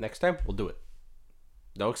 Hey, next time we'll do it.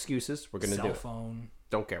 No excuses. We're gonna do it. Cell phone.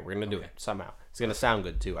 Don't care. We're gonna do it somehow. It's gonna sound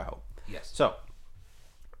good too, I hope. Yes. So,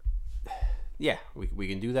 yeah, we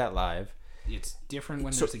can do that live. It's different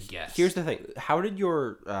when there's a guest. Here's the thing: how did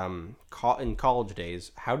your in college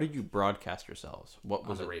days? How did you broadcast yourselves? What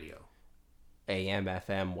was on the it? radio? AM,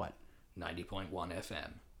 FM, what? 90.1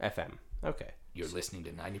 FM. FM. Okay. You're listening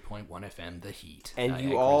to 90.1 FM, The Heat. And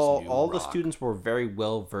you all the students were very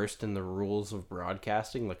well versed in the rules of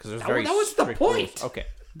broadcasting, like because there's very that was the strict point. rules. Okay,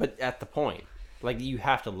 but at the point, like you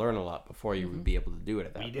have to learn a lot before you would be able to do it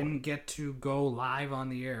at that We point. didn't get to go live on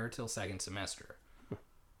the air till second semester.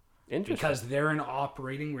 Interesting. Because they're an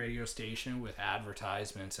operating radio station with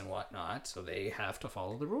advertisements and whatnot, so they have to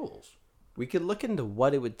follow the rules. We could look into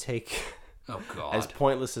what it would take, Oh, God. as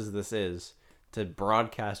pointless as this is, to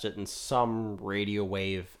broadcast it in some radio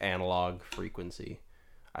wave analog frequency.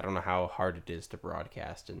 I don't know how hard it is to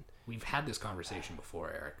broadcast. And We've had this conversation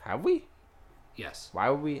before, Eric. have we? Yes. Why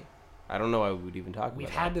would we? I don't know why we would even talk We've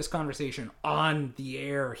about had this conversation on the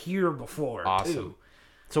air here before, Awesome. too.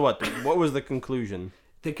 So what? What was the conclusion?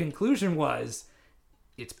 The conclusion was,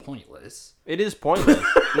 it's pointless. It is pointless.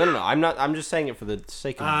 No. I'm just saying it for the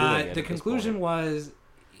sake of doing it. The conclusion was,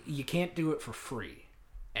 you can't do it for free,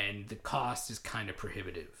 and the cost is kind of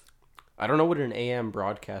prohibitive. I don't know what an AM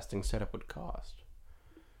broadcasting setup would cost.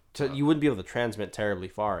 So you wouldn't be able to transmit terribly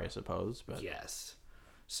far, I suppose. But Yes.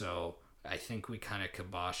 So I think we kind of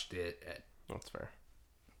kiboshed it at. that's fair.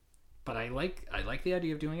 But I like the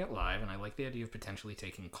idea of doing it live, and I like the idea of potentially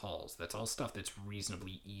taking calls. That's all stuff that's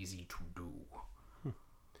reasonably easy to do.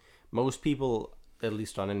 Most people, at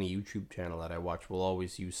least on any YouTube channel that I watch, will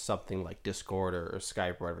always use something like Discord or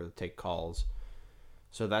Skype or whatever to take calls.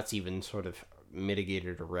 So that's even sort of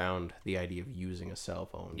mitigated around the idea of using a cell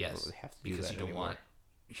phone. Yes, You don't really have to do because that you don't anymore. want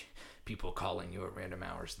people calling you at random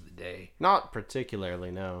hours of the day. Not particularly,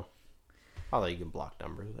 no. Although you can block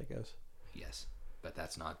numbers, I guess. Yes, but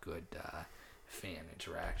that's not good fan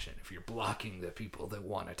interaction if you're blocking the people that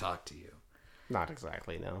want to talk to you. Not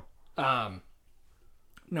exactly, no.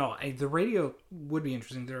 No, the radio would be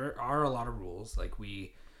interesting. There are a lot of rules. Like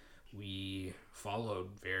we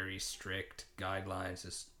followed very strict guidelines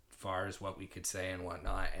as far as what we could say and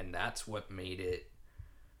whatnot, and that's what made it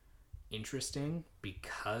interesting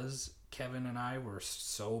because Kevin and I were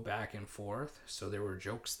so back and forth. So there were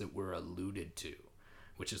jokes that were alluded to,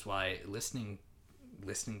 which is why listening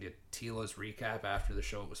to Tila's recap after the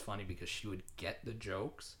show, it was funny because she would get the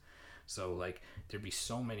jokes. So like there'd be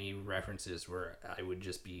so many references where I would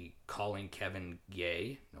just be calling Kevin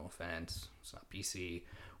gay, no offense, it's not PC,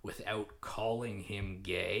 without calling him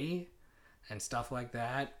gay and stuff like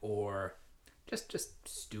that, or just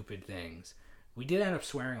stupid things. We did end up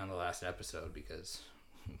swearing on the last episode because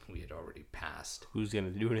we had already passed. Who's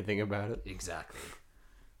going to do anything about it? Exactly.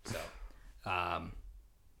 So, but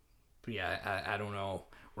yeah, I don't know.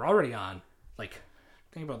 We're already on, like,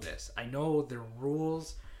 think about this. I know the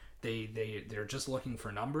rules, they're just looking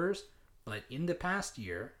for numbers, but in the past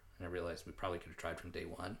year, and I realized we probably could have tried from day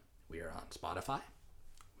one, we are on Spotify,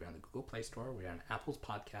 we're on the Google Play Store, we're on Apple's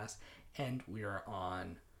podcast, and we are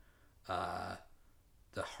on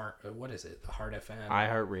the Heart, what is it? The Heart FM?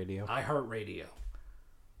 iHeartRadio.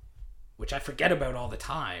 Which I forget about all the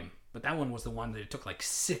time, but that one was the one that it took like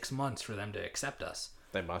 6 months for them to accept us.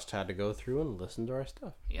 They must have had to go through and listen to our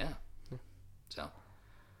stuff. Yeah. So.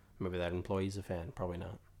 Maybe that employee's a fan. Probably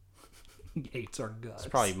not. He hates our guts.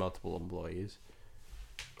 It's probably multiple employees.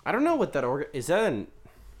 I don't know what that is. That a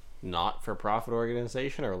not-for-profit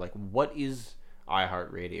organization, or like what is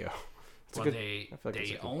iHeartRadio? Well, they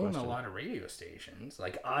own a lot of radio stations.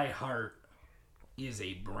 Like iHeart is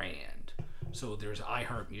a brand. So there's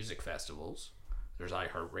iHeart Music Festivals. There's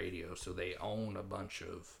iHeartRadio. So they own a bunch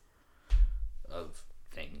of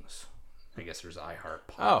things. I guess there's iHeart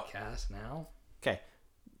Podcast now. Okay.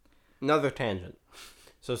 Another tangent.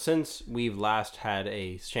 So since we've last had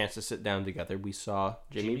a chance to sit down together, we saw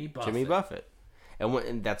Jimmy Buffett.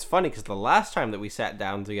 And that's funny because the last time that we sat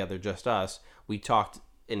down together, just us, we talked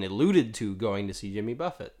and alluded to going to see Jimmy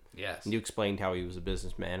Buffett. Yes. And you explained how he was a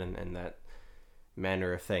businessman and that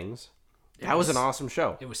manner of things. That was an awesome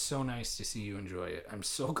show. It was so nice to see you enjoy it. I'm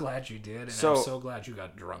so glad you did, and I'm so glad you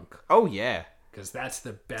got drunk. Oh, yeah. Because that's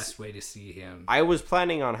the best way to see him. I was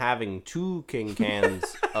planning on having 2 king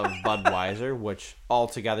cans of Budweiser, which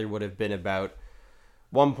altogether would have been about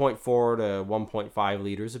 1.4 to 1.5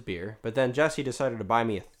 liters of beer. But then Jesse decided to buy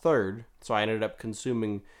me a third, so I ended up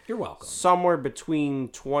consuming... You're welcome. Somewhere between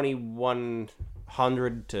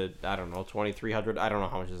 2,100 to, I don't know, 2,300. I don't know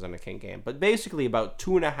how much is in a king can. But basically about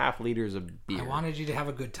 2.5 liters of beer. I wanted you to have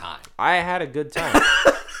a good time. I had a good time.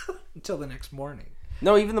 until the next morning.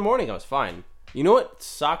 No, even the morning I was fine. You know what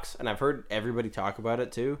sucks, and I've heard everybody talk about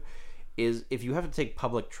it too, is if you have to take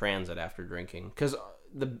public transit after drinking. Because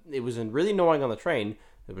it was really annoying on the train.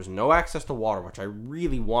 There was no access to water, which I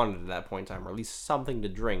really wanted at that point in time, or at least something to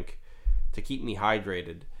drink to keep me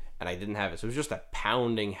hydrated, and I didn't have it. So it was just a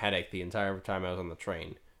pounding headache the entire time I was on the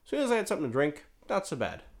train. As soon as I had something to drink, not so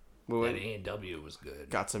bad. That A&W was good.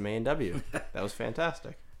 Got some A&W. That was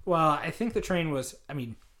fantastic. Well, I think the train was,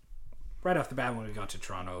 right off the bat when we got to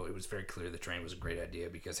Toronto, it was very clear the train was a great idea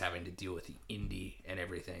because having to deal with the Indy and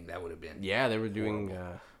everything, that would have been Yeah, they were doing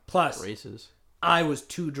plus races. I was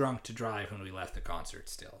too drunk to drive when we left the concert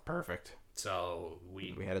still. Perfect. So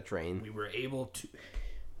we had a train. We were able to...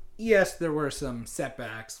 Yes, there were some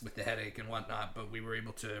setbacks with the headache and whatnot, but we were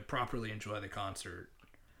able to properly enjoy the concert.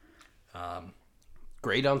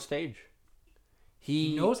 Great on stage.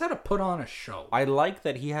 He knows how to put on a show. I like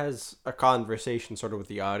that he has a conversation sort of with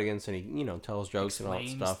the audience, and he, tells jokes and all that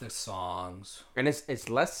stuff. The songs, and it's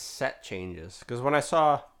less set changes. Because when I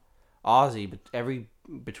saw Ozzy,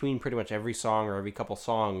 between pretty much every song or every couple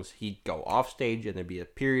songs, he'd go off stage, and there'd be a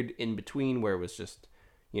period in between where it was just,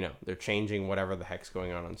 they're changing whatever the heck's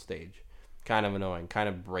going on stage. Kind of annoying. Kind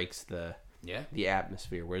of breaks the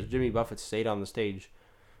atmosphere. Whereas Jimmy Buffett stayed on the stage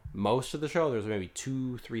most of the show. There's maybe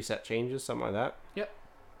 2-3 set changes, something like that. Yep.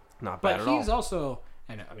 Not bad at all. But he's also,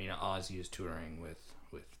 and Ozzy is touring with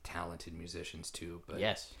talented musicians too. But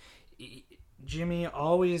yes, Jimmy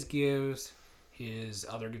always gives his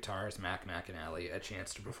other guitarist, Mac McAnally, a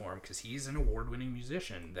chance to perform because he's an award-winning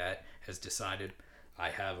musician that has decided, I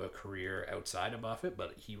have a career outside of Buffett,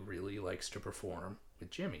 but he really likes to perform with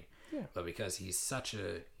Jimmy. Yeah. But because he's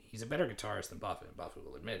a better guitarist than Buffett, and Buffett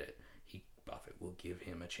will admit it, Buffett will give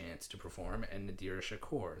him a chance to perform, and Nadira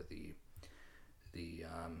Shakur, the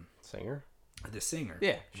singer,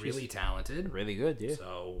 yeah, really talented, really good, yeah.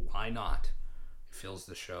 So why not? It fills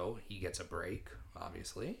the show. He gets a break,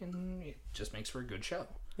 obviously, and it just makes for a good show.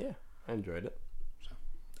 Yeah, I enjoyed it. So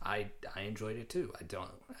I enjoyed it too.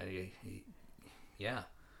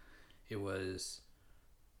 It was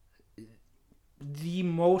the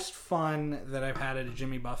most fun that I've had at a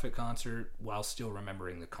Jimmy Buffett concert while still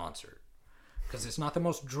remembering the concert. Because it's not the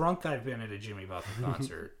most drunk I've been at a Jimmy Buffett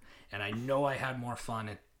concert. And I know I had more fun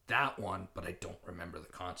at that one, but I don't remember the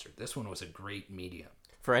concert. This one was a great medium.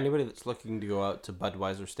 For anybody that's looking to go out to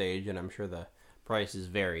Budweiser stage, and I'm sure the prices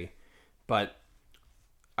vary, but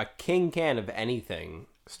a king can of anything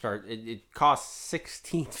it costs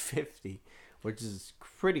 $16.50, which is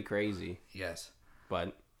pretty crazy. Yes.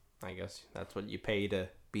 But I guess that's what you pay to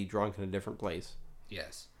be drunk in a different place.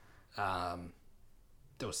 Yes.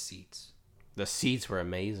 Those seats. The seats were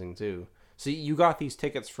amazing too. So you got these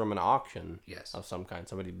tickets from an auction, yes, of some kind.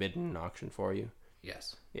 Somebody bid in an auction for you.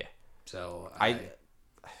 Yes. Yeah. So I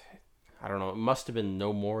don't know. It must have been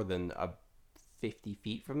no more than 50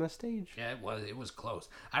 feet from the stage. Yeah, it was close.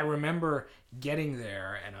 I remember getting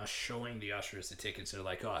there and us showing the ushers the tickets. They're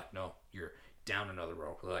like, "Oh no, you're down another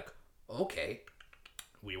row." We're like, "Okay."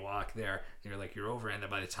 We walk there. They're like, "You're over," and then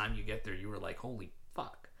by the time you get there, you were like, "Holy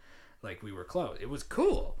fuck!" Like we were close. It was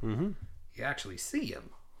cool. Mm-hmm. You actually see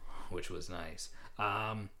him, which was nice.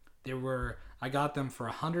 I got them for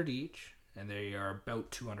 $100 each, and they are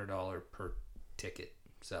about $200 per ticket.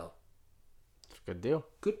 So, good deal.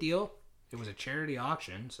 Good deal. It was a charity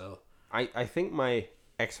auction, so I think my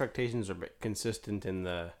expectations are a bit consistent in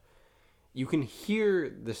you can hear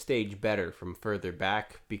the stage better from further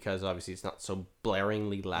back because obviously it's not so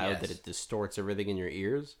blaringly loud that it distorts everything in your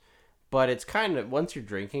ears. But it's kind of, once you're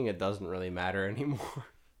drinking, it doesn't really matter anymore.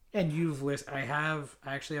 And you've listened. I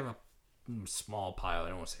actually have a small pile. I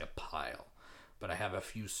don't want to say a pile, but I have a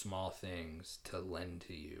few small things to lend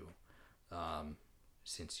to you,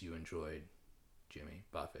 since you enjoyed Jimmy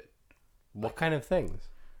Buffett. What kind of things?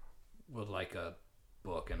 Well, like a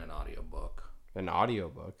book and an audiobook. An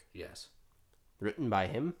audiobook? Yes. Written by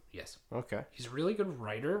him? Yes. Okay. He's a really good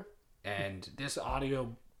writer, and this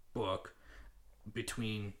audiobook,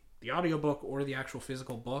 between the audiobook or the actual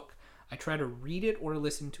physical book, I try to read it or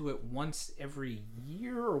listen to it once every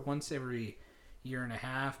year or once every year and a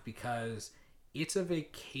half because it's a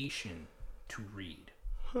vacation to read.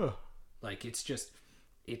 Huh. Like,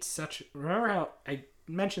 remember how I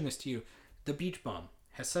mentioned this to you? The Beach Bum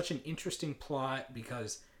has such an interesting plot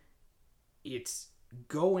because it's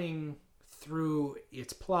going through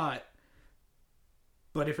its plot,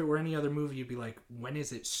 but if it were any other movie, you'd be like, when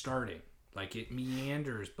is it starting? Like, it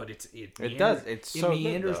meanders, but it does. It's so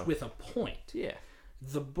meanders good, with a point. Yeah.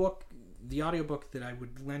 The audiobook that I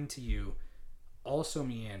would lend to you also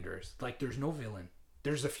meanders. Like, there's no villain.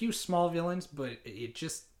 There's a few small villains, but it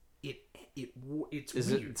just it's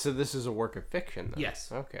Is weird. it so? This is a work of fiction, then?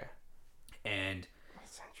 Yes. Okay. And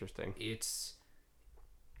That's interesting. it's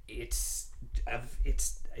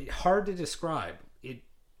hard to describe.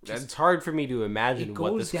 It's hard for me to imagine It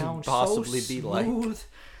what goes this down could possibly so be like. smooth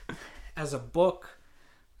as a book.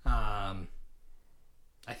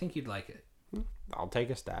 I think you'd like it. I'll take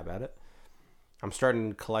a stab at it. I'm starting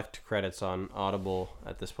to collect credits on Audible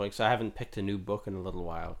at this point, because I haven't picked a new book in a little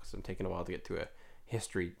while, because I'm taking a while to get through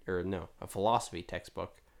a philosophy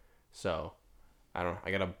textbook. So, I don't know. I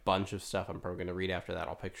got a bunch of stuff I'm probably going to read after that.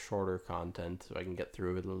 I'll pick shorter content so I can get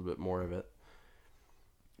through a little bit more of it.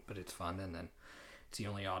 But it's fun, and then it's the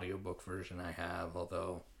only audiobook version I have,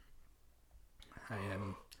 although I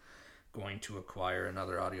am going to acquire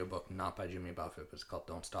another audiobook, not by Jimmy Buffett, but it's called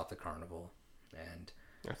Don't Stop the Carnival. And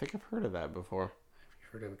I think I've heard of that before. have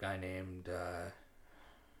you heard of a guy named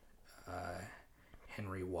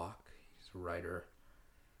Henry Walk? He's a writer.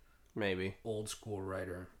 Maybe. Old school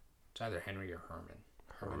writer. It's either Henry or Herman.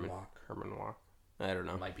 Herman Walk. Herman Walk. I don't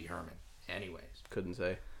know. It might be Herman. Anyways. Couldn't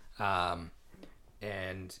say. And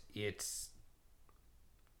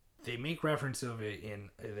they make reference in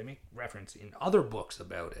other books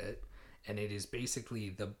about it, and it is basically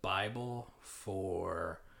the Bible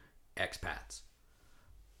for expats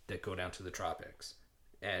that go down to the tropics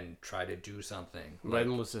and try to do something.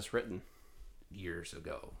 When was this written? Years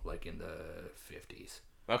ago, like in the 50s.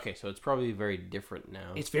 Okay, so it's probably very different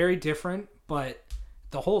now. It's very different, but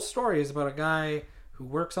the whole story is about a guy who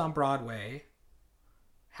works on Broadway,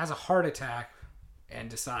 has a heart attack, and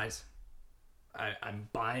decides, I'm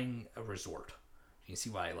buying a resort. You can see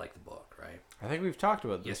why I like the book, right? I think we've talked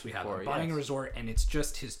about this Yes, we have. before. I'm buying a resort, and it's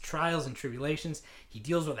just his trials and tribulations. He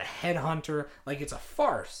deals with a headhunter. Like, it's a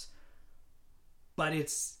farce. But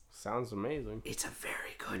Sounds amazing. it's a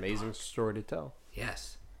very good Amazing book. story to tell.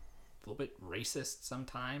 Yes. A little bit racist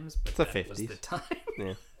sometimes, but It's the that was 50s. the time.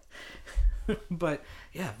 Yeah. But,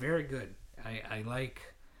 yeah, very good. I like...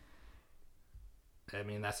 I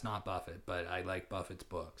mean, that's not Buffett, but I like Buffett's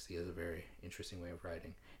books. He has a very interesting way of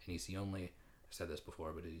writing. And he's the only... I've said this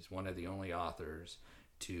before, but he's one of the only authors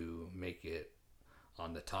to make it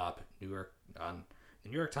on the top the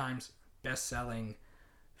New York Times best-selling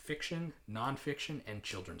fiction, nonfiction, and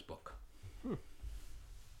children's book.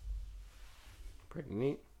 Pretty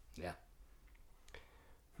neat. Yeah.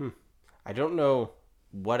 I don't know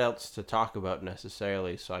what else to talk about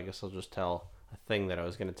necessarily, so I guess I'll just tell a thing that I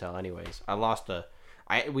was going to tell anyways.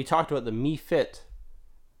 We talked about the Mi Fit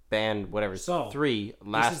band, 3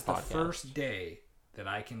 last this is the podcast. first day that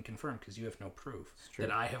I can confirm, because you have no proof,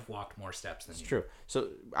 that I have walked more steps than you. It's true. So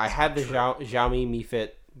I had the Xiaomi Mi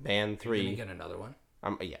Fit Band 3. You're going to get another one?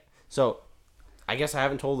 Yeah. So I guess I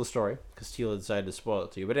haven't told the story because Tila decided to spoil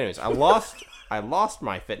it to you. But anyways, I lost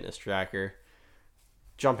my fitness tracker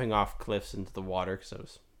jumping off cliffs into the water because I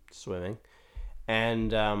was swimming.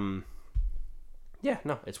 And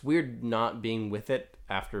it's weird not being with it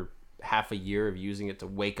after half a year of using it to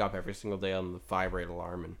wake up every single day on the vibrate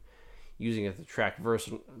alarm and using it to track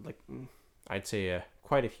I'd say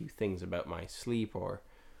quite a few things about my sleep or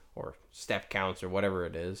step counts or whatever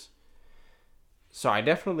it is. So I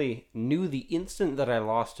definitely knew the instant that I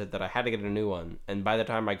lost it that I had to get a new one, and by the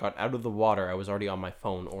time I got out of the water I was already on my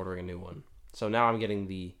phone ordering a new one. So now I'm getting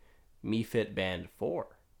the Mi Fit Band 4.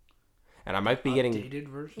 And I might be getting updated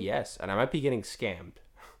version? Yes, and I might be getting scammed.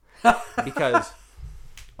 Because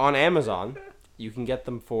on Amazon, you can get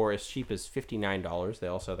them for as cheap as $59. They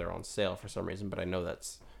also they're on sale for some reason, but I know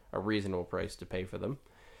that's a reasonable price to pay for them.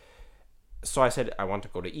 So I said I want to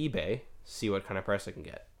go to eBay, see what kind of price I can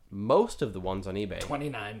get. Most of the ones on eBay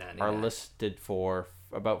 $29.99 are listed for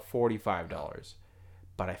about $45.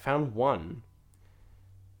 But I found one,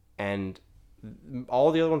 and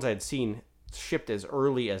all the other ones I had seen shipped as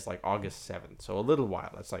early as like August 7th. So a little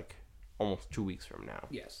while. That's like almost 2 weeks from now.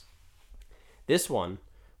 Yes. This one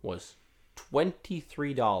was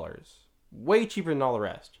 $23. Way cheaper than all the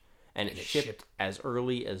rest. And it shipped as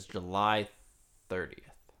early as July 30th.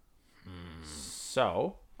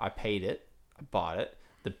 So I paid it. I bought it.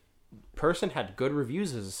 The person had good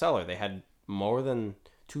reviews as a seller. They had more than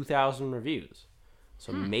 2,000 reviews.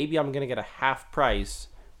 So maybe I'm going to get a half price,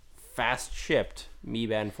 fast shipped Mi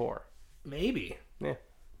Band 4. Maybe. Yeah.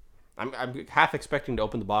 I'm half expecting to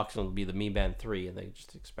open the box and it'll be the Mi Band 3, and they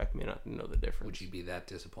just expect me not to know the difference. Would you be that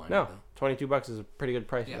disappointed? No. Though? $22 is a pretty good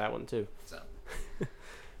price for that one, too. So.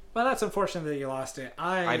 Well, that's unfortunate that you lost it.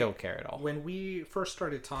 I don't care at all. When we first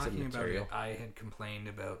started talking about it, I had complained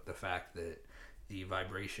about the fact that the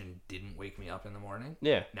vibration didn't wake me up in the morning.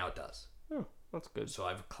 Yeah. Now it does. Oh, that's good. So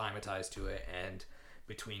I've acclimatized to it, and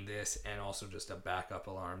between this and also just a backup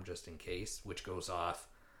alarm just in case, which goes off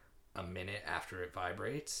a minute after it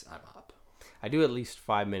vibrates, I'm up. I do at least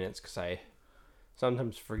 5 minutes because I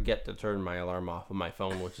sometimes forget to turn my alarm off on my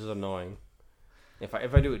phone, which is annoying. If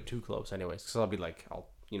I do it too close, anyways, because I'll be like, I'll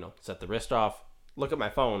set the wrist off, look at my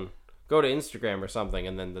phone, go to Instagram or something,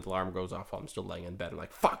 and then the alarm goes off while I'm still laying in bed. I'm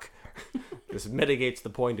like, fuck. This mitigates the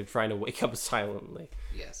point of trying to wake up silently.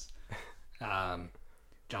 Yes.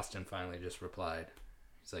 Justin finally just replied.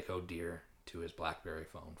 He's like, oh dear, to his BlackBerry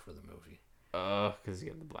phone for the movie. Because he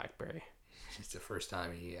got the BlackBerry. It's the first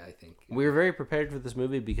time I think. We were very prepared for this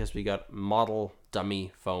movie because we got model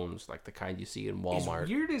dummy phones, like the kind you see in Walmart. As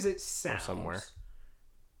weird as it sounds, somewhere.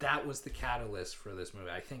 That was the catalyst for this movie.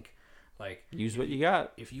 I think, like... Use what you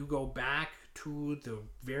got. If you go back to the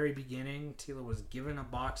very beginning, Tila was given a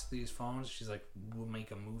box of these phones. She's like, we'll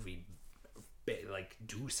make a movie, like,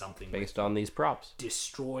 do something. Based on these props.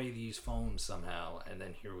 Destroy these phones somehow, and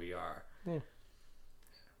then here we are. Yeah.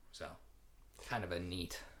 So, kind of a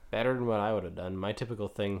neat... Better than what I would have done. My typical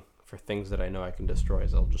thing for things that I know I can destroy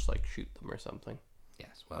is I'll just like shoot them or something.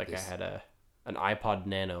 Yes. Well, like I had an iPod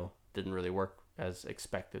Nano, didn't really work as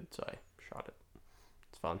expected, so I shot it.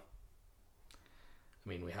 It's fun. I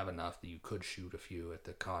mean, we have enough that you could shoot a few at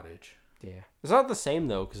the cottage. Yeah. It's not the same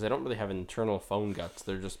though, because they don't really have internal phone guts.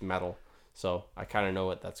 They're just metal. So I kind of know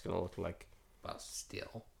what that's going to look like. Well,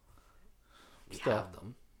 still. We have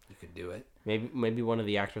them. You could do it. Maybe one of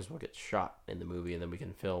the actors will get shot in the movie, and then we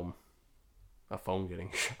can film a phone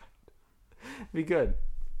getting shot. Be good.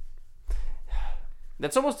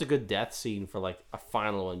 That's almost a good death scene for like a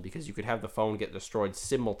final one, because you could have the phone get destroyed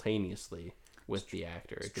simultaneously with the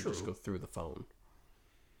actor. It could just go through the phone.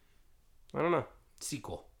 I don't know.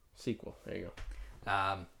 Sequel. There you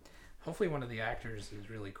go. Hopefully one of the actors is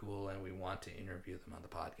really cool, and we want to interview them on the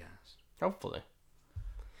podcast. Hopefully.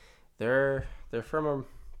 They're from a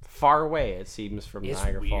far away, it seems, from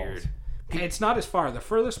Niagara Falls. It's not as far. The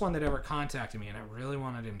furthest one that ever contacted me, and I really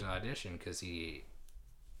wanted him to audition because he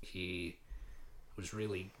was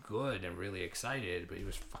really good and really excited, but he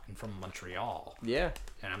was fucking from Montreal. Yeah.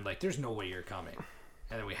 And I'm like, there's no way you're coming.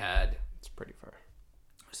 And then we had... It's pretty far.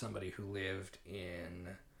 Somebody who lived in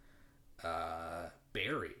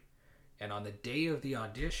Barrie. And on the day of the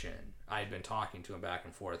audition, I had been talking to him back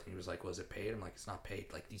and forth, and he was like, was it paid? I'm like, it's not paid.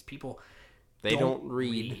 Like, these people... They don't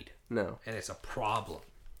read. No. And it's a problem.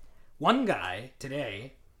 One guy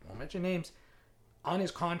today, I won't mention names, on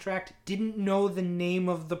his contract didn't know the name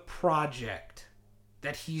of the project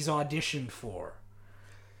that he's auditioned for.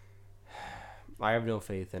 I have no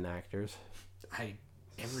faith in actors.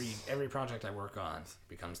 Every project I work on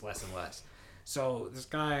becomes less and less. So this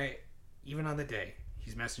guy, even on the day,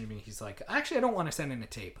 he's messaging me. He's like, actually, I don't want to send in a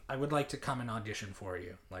tape. I would like to come and audition for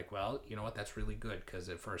you. Like, well, you know what? That's really good, because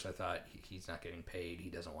at first I thought he's not getting paid. He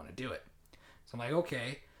doesn't want to do it. So I'm like,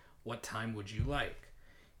 okay, what time would you like?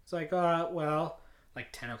 It's like, well, like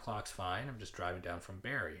 10 o'clock's fine. I'm just driving down from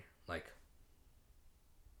Barrie. Like,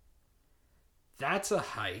 that's a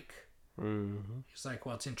hike. Mm-hmm. He's like,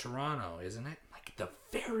 well, it's in Toronto, isn't it? Like, the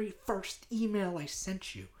very first email I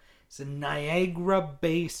sent you is a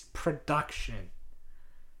Niagara-based production.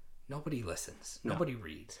 Nobody listens. No. Nobody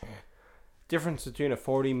reads. Difference between a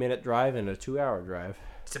 40-minute drive and a 2-hour drive.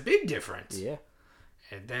 It's a big difference. Yeah.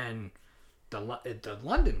 And then the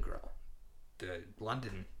London girl, the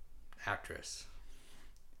London actress,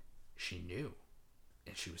 she knew.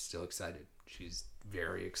 And she was still excited. She's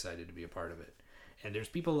very excited to be a part of it. And there's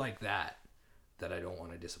people like that I don't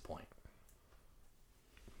want to disappoint.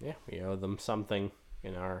 Yeah, we owe them something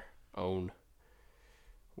in our own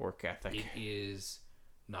work ethic. It is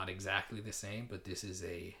not exactly the same, but this is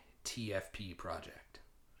a TFP project.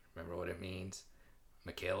 Remember what it means?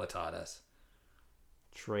 Michaela taught us.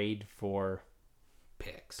 Trade for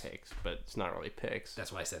pics, but it's not really pics.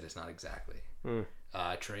 That's why I said it's not exactly.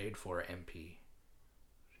 Trade for MP.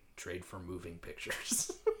 Trade for moving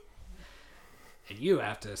pictures. And you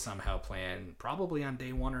have to somehow plan, probably on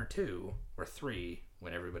day 1 or 2 or 3,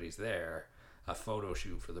 when everybody's there, a photo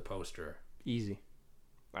shoot for the poster. Easy.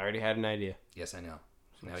 I already had an idea. Yes, I know.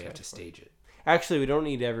 So now you have to stage it. Actually, we don't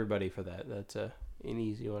need everybody for that. That's an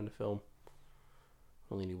easy one to film.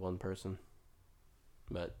 Only need one person.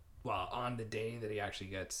 But well, on the day that he actually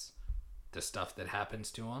gets the stuff that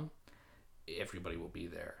happens to him, everybody will be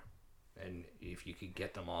there. And if you could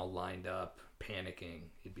get them all lined up, panicking,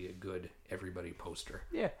 it'd be a good everybody poster.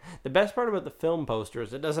 Yeah. The best part about the film poster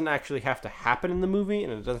is it doesn't actually have to happen in the movie,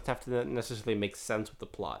 and it doesn't have to necessarily make sense with the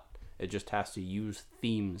plot. It just has to use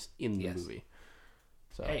themes in the movie.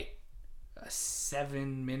 So hey, a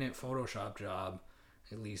 7-minute Photoshop job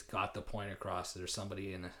at least got the point across. There's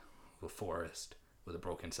somebody in a forest with a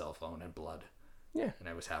broken cell phone and blood. Yeah. And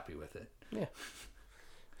I was happy with it. Yeah.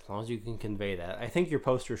 As long as you can convey that. I think your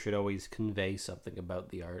poster should always convey something about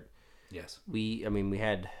the art. Yes. We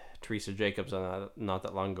had Teresa Jacobs on not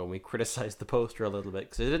that long ago, and we criticized the poster a little bit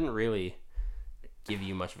because it didn't really give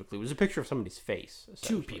you much of a clue. It was a picture of somebody's face.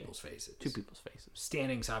 Two people's faces.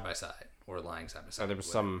 Standing side by side or lying side by side. There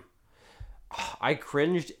was some... I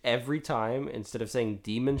cringed every time. Instead of saying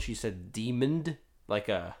demon, she said demoned, like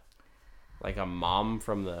a mom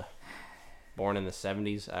from the born in the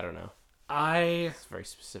 70s. I don't know. It's a very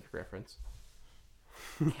specific reference.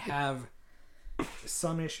 Have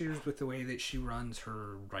some issues with the way that she runs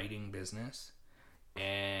her writing business,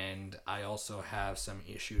 and I also have some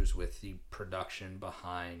issues with the production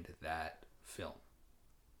behind that film.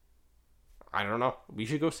 I don't know. We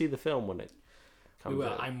should go see the film when it comes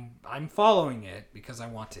out. I'm following it because I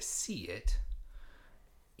want to see it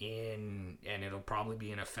and it'll probably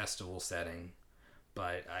be in a festival setting,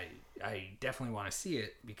 but I definitely want to see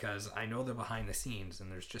it because I know the behind the scenes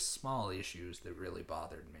and there's just small issues that really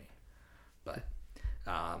bothered me. But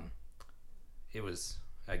it was,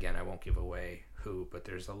 again, I won't give away who, but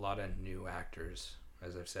there's a lot of new actors,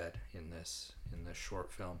 as I've said, in this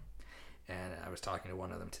short film. And I was talking to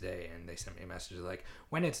one of them today, and they sent me a message like,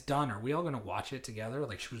 when it's done, are we all going to watch it together?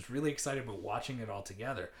 Like, she was really excited about watching it all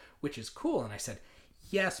together, which is cool. And I said,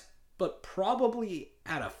 yes, but probably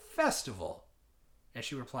at a festival. And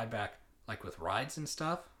she replied back, like with rides and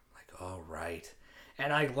stuff? Like, oh, right.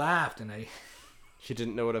 And I laughed, and She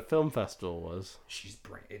didn't know what a film festival was.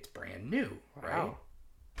 It's brand new, right?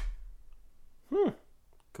 Wow.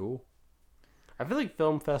 Cool. I feel like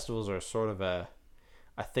film festivals are sort of a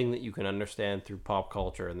thing that you can understand through pop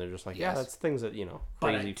culture, and they're just like, yeah, that's things that,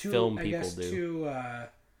 crazy film people do.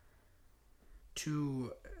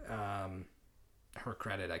 To her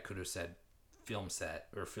credit, I could have said film set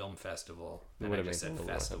or film festival, and I just said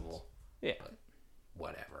festival. Yeah. But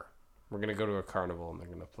whatever. We're going to go to a carnival, and they're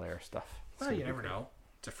going to play our stuff. Well, you never know.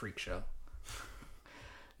 It's a freak show.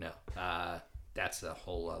 No. That's a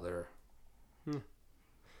whole other...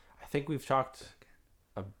 I think we've talked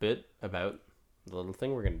a bit about the little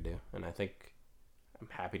thing we're going to do, and I think I'm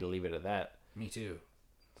happy to leave it at that. Me too.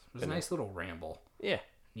 It was a nice little ramble. Yeah.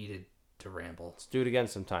 Needed to ramble. Let's do it again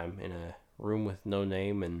sometime in a room with no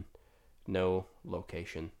name and no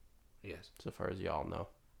location. Yes. So far as y'all know.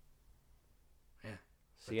 Yeah.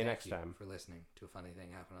 See you next time. For listening to A Funny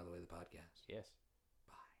Thing Happened on the Way, the podcast. Yes.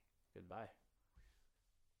 Bye. Goodbye.